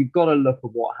well. You've got to look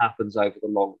at what happens over the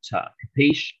long term.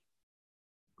 Capiche?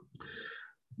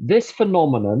 This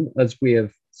phenomenon, as we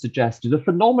have suggested, a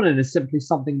phenomenon is simply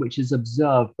something which is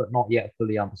observed but not yet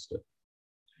fully understood.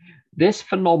 This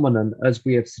phenomenon, as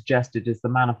we have suggested, is the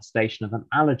manifestation of an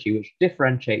allergy which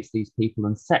differentiates these people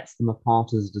and sets them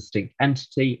apart as a distinct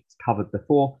entity. It's covered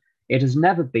before. It has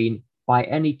never been, by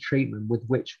any treatment with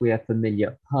which we are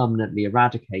familiar, permanently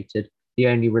eradicated. The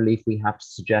only relief we have to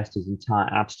suggest is entire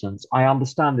abstinence. I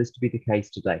understand this to be the case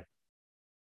today.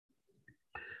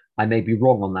 I may be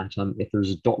wrong on that. If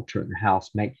there's a doctor in the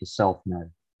house, make yourself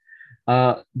known.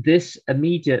 This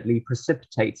immediately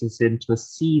precipitates us into a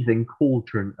seething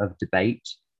cauldron of debate.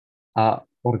 What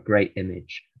a great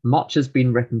image. Much has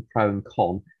been written pro and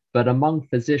con, but among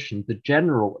physicians, the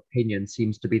general opinion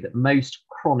seems to be that most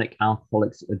chronic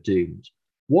alcoholics are doomed.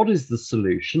 What is the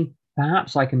solution?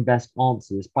 Perhaps I can best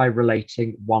answer this by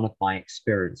relating one of my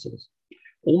experiences.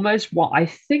 Almost what I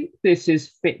think this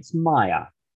is Fitzmyer.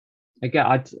 Again,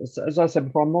 as I said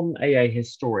before, I'm not an AA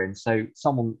historian, so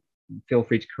someone feel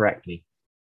free to correct me.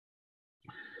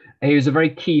 He was a very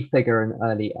key figure in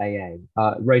early AA.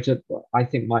 I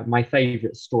think my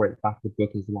favorite story at the back of the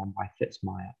book is the one by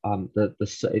Fitzmyer.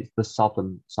 It's the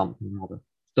Southern something or other.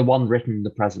 The one written in the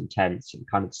present tense,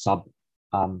 kind of sub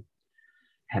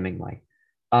Hemingway.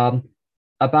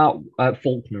 About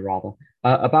Faulkner, rather.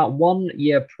 About 1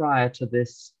 year prior to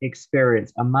this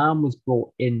experience, a man was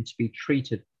brought in to be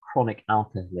treated for chronic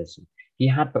alcoholism. He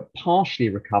had but partially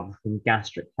recovered from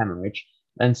gastric hemorrhage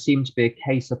and seemed to be a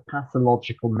case of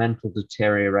pathological mental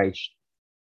deterioration,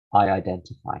 I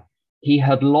identify. He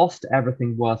had lost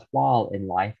everything worthwhile in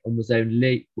life and was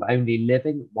only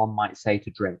living, one might say,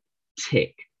 to drink.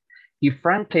 Tick. He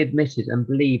frankly admitted and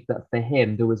believed that for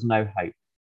him there was no hope.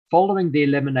 Following the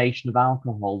elimination of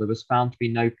alcohol, there was found to be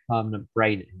no permanent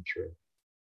brain injury.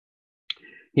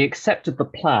 He accepted the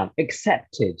plan.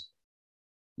 Accepted.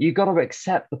 You've got to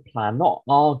accept the plan, not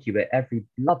argue it every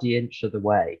bloody inch of the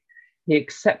way. He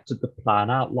accepted the plan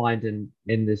outlined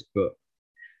in this book.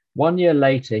 1 year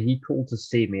later, he called to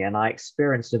see me, and I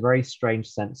experienced a very strange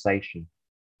sensation.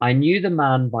 I knew the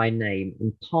man by name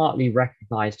and partly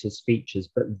recognized his features,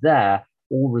 but there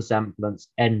all resemblance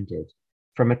ended.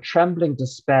 From a trembling,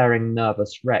 despairing,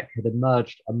 nervous wreck had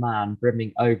emerged a man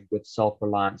brimming over with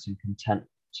self-reliance and contentment.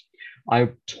 I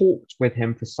talked with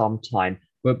him for some time,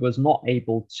 but was not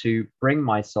able to bring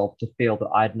myself to feel that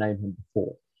I had known him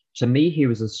before. To me, he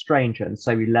was a stranger, and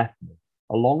so he left me.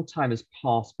 A long time has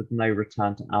passed with no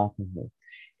return to alcohol.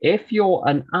 If you're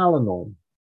an Al-Anon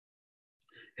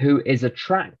who is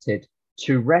attracted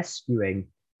to rescuing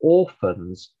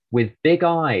orphans with big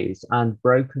eyes and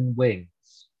broken wings,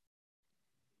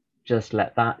 just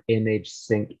let that image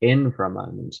sink in for a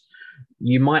moment.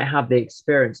 You might have the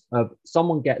experience of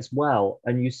someone gets well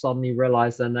and you suddenly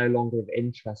realize they're no longer of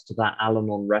interest to that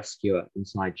Al-Anon rescuer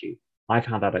inside you. I've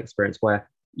had that experience where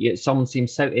someone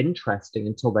seems so interesting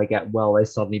until they get well, they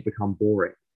suddenly become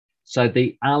boring. So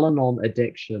the Al-Anon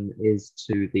addiction is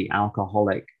to the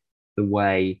alcoholic the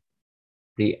way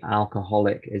the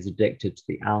alcoholic is addicted to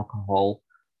the alcohol.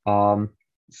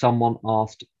 Someone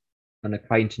asked an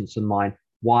acquaintance of mine,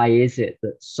 why is it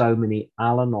that so many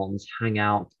Al-Anons hang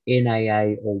out in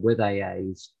AA or with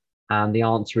AAs? And the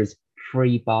answer is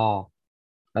free bar,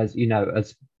 as you know,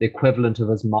 as the equivalent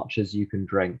of as much as you can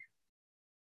drink.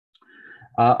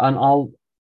 And I'll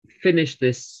finish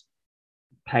this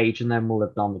page and then we'll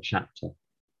have done the chapter.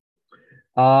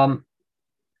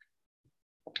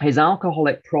 His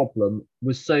alcoholic problem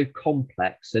was so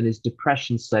complex and his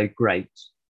depression so great.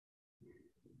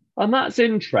 And that's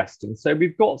interesting. So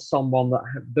we've got someone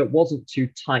that wasn't too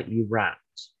tightly wrapped.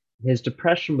 His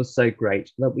depression was so great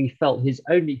that we felt his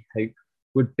only hope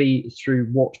would be through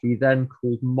what we then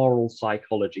called moral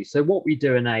psychology. So what we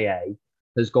do in AA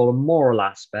has got a moral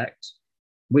aspect,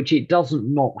 which it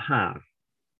doesn't not have.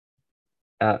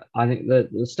 I think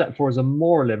the step 4 is a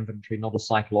moral inventory, not a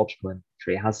psychological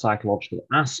inventory. It has psychological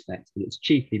aspects, but it's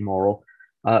chiefly moral.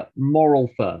 Moral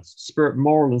first,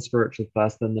 moral and spiritual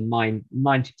first, then the mind,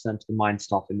 90% of the mind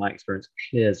stuff in my experience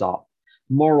clears up.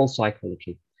 Moral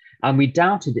psychology. And we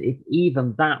doubted if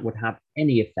even that would have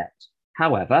any effect.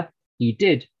 However, he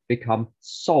did become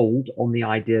sold on the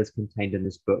ideas contained in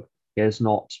this book. He has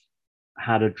not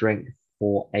had a drink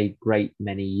for a great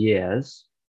many years.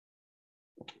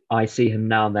 I see him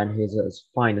now and then. He's as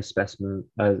fine a specimen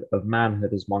of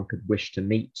manhood as one could wish to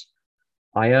meet.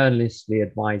 I earnestly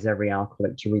advise every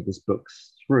alcoholic to read this book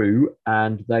through,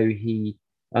 and though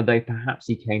perhaps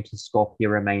he came to scoff, he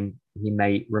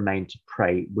may remain to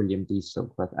pray. William D.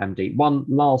 Silkworth, MD. One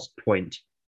last point.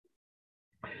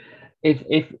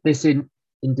 If this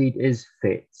indeed is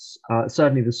Fitz,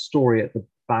 certainly the story at the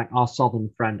back, Our Southern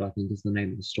Friend, I think is the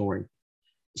name of the story.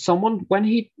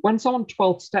 When someone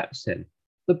 12 steps in,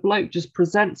 the bloke just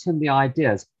presents him the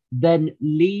ideas, then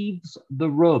leaves the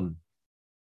room.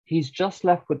 He's just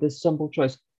left with this simple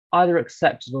choice: either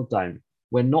accept it or don't.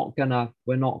 We're not gonna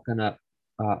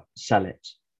sell it.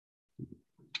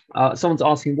 Someone's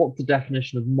asking, what's the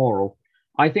definition of moral?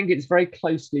 I think it's very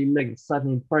closely linked,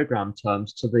 certainly in program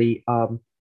terms, to the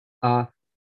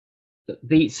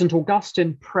St.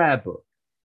 Augustine prayer book.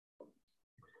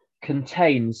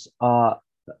 Contains the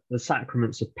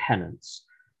sacraments of penance,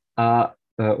 or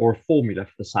a formula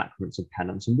for the sacraments of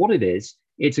penance. And what it is,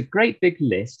 it's a great big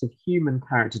list of human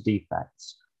character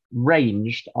defects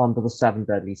ranged under the 7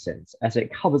 deadly sins, as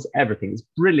it covers everything. It's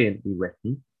brilliantly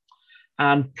written.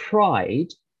 And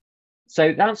pride,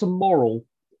 so that's a moral,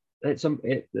 it's a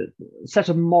set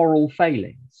of moral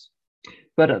failings.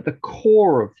 But at the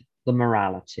core of the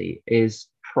morality is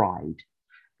pride.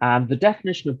 And the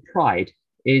definition of pride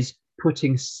is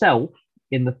putting self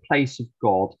in the place of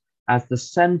God as the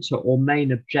center or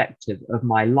main objective of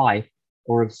my life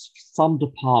or of some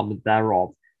department thereof,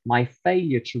 my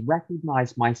failure to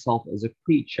recognize myself as a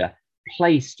creature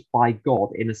placed by God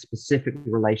in a specific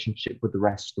relationship with the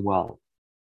rest of the world.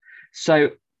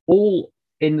 So all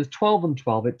in the 12 and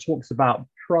 12, it talks about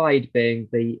pride being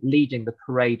leading the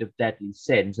parade of deadly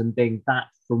sins and being that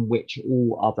from which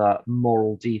all other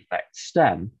moral defects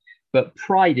stem. But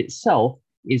pride itself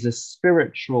is a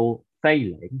spiritual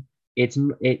failing. It's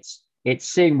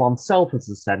seeing oneself as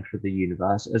the center of the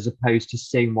universe, as opposed to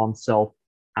seeing oneself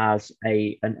as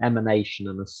an emanation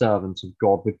and a servant of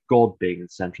God, with God being the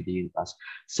center of the universe.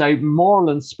 So moral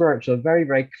and spiritual are very,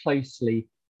 very closely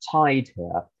tied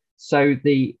here. So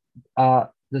the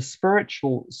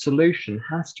spiritual solution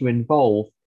has to involve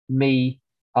me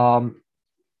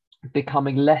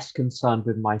becoming less concerned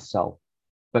with myself,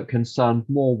 but concerned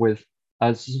more with,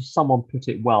 as someone put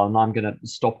it well, and I'm going to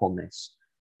stop on this,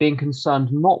 being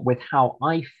concerned not with how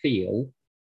I feel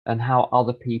and how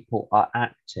other people are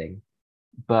acting,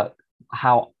 but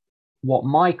what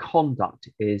my conduct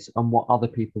is and what other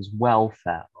people's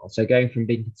welfare are. So going from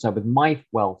being concerned with my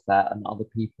welfare and other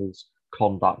people's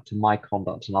conduct to my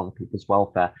conduct and other people's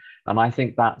welfare. And I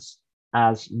think that's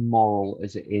as moral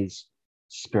as it is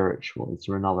spiritual. Is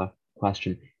there another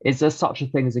question? Is there such a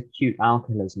thing as acute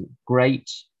alcoholism?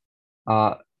 Great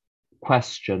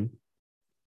question.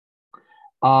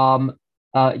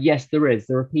 Yes, there is.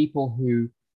 There are people who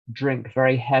drink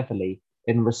very heavily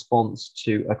in response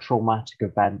to a traumatic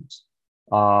event,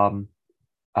 and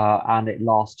it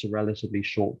lasts a relatively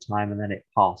short time and then it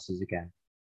passes again.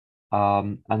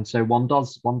 And so one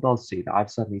does see that.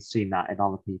 I've certainly seen that in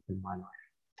other people in my life.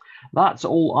 That's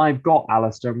all I've got,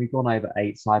 Alistair, and we've gone over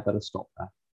 8, so I better stop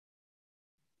there.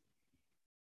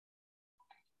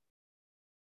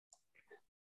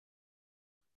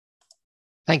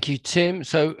 Thank you, Tim.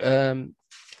 So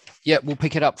yeah, we'll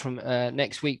pick it up from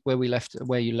next week where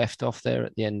you left off there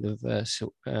at the end of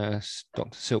Dr.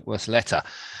 Silkworth's letter.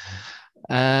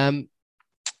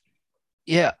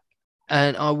 Yeah,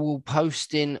 and I will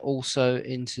post in also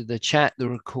into the chat the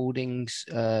recordings,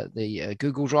 the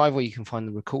Google Drive, where you can find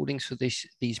the recordings for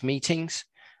these meetings.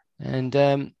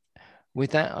 And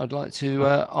with that, I'd like to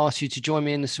ask you to join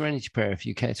me in the Serenity Prayer, if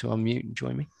you care to unmute and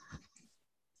join me.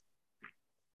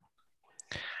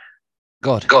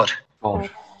 God.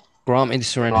 Grant me the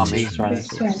serenity to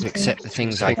accept the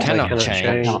things I cannot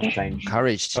change,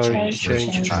 courage to change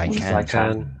which I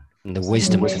can, and the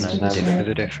wisdom to know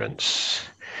the difference.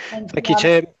 Thank you,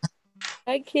 Tim.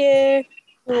 Thank you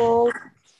all.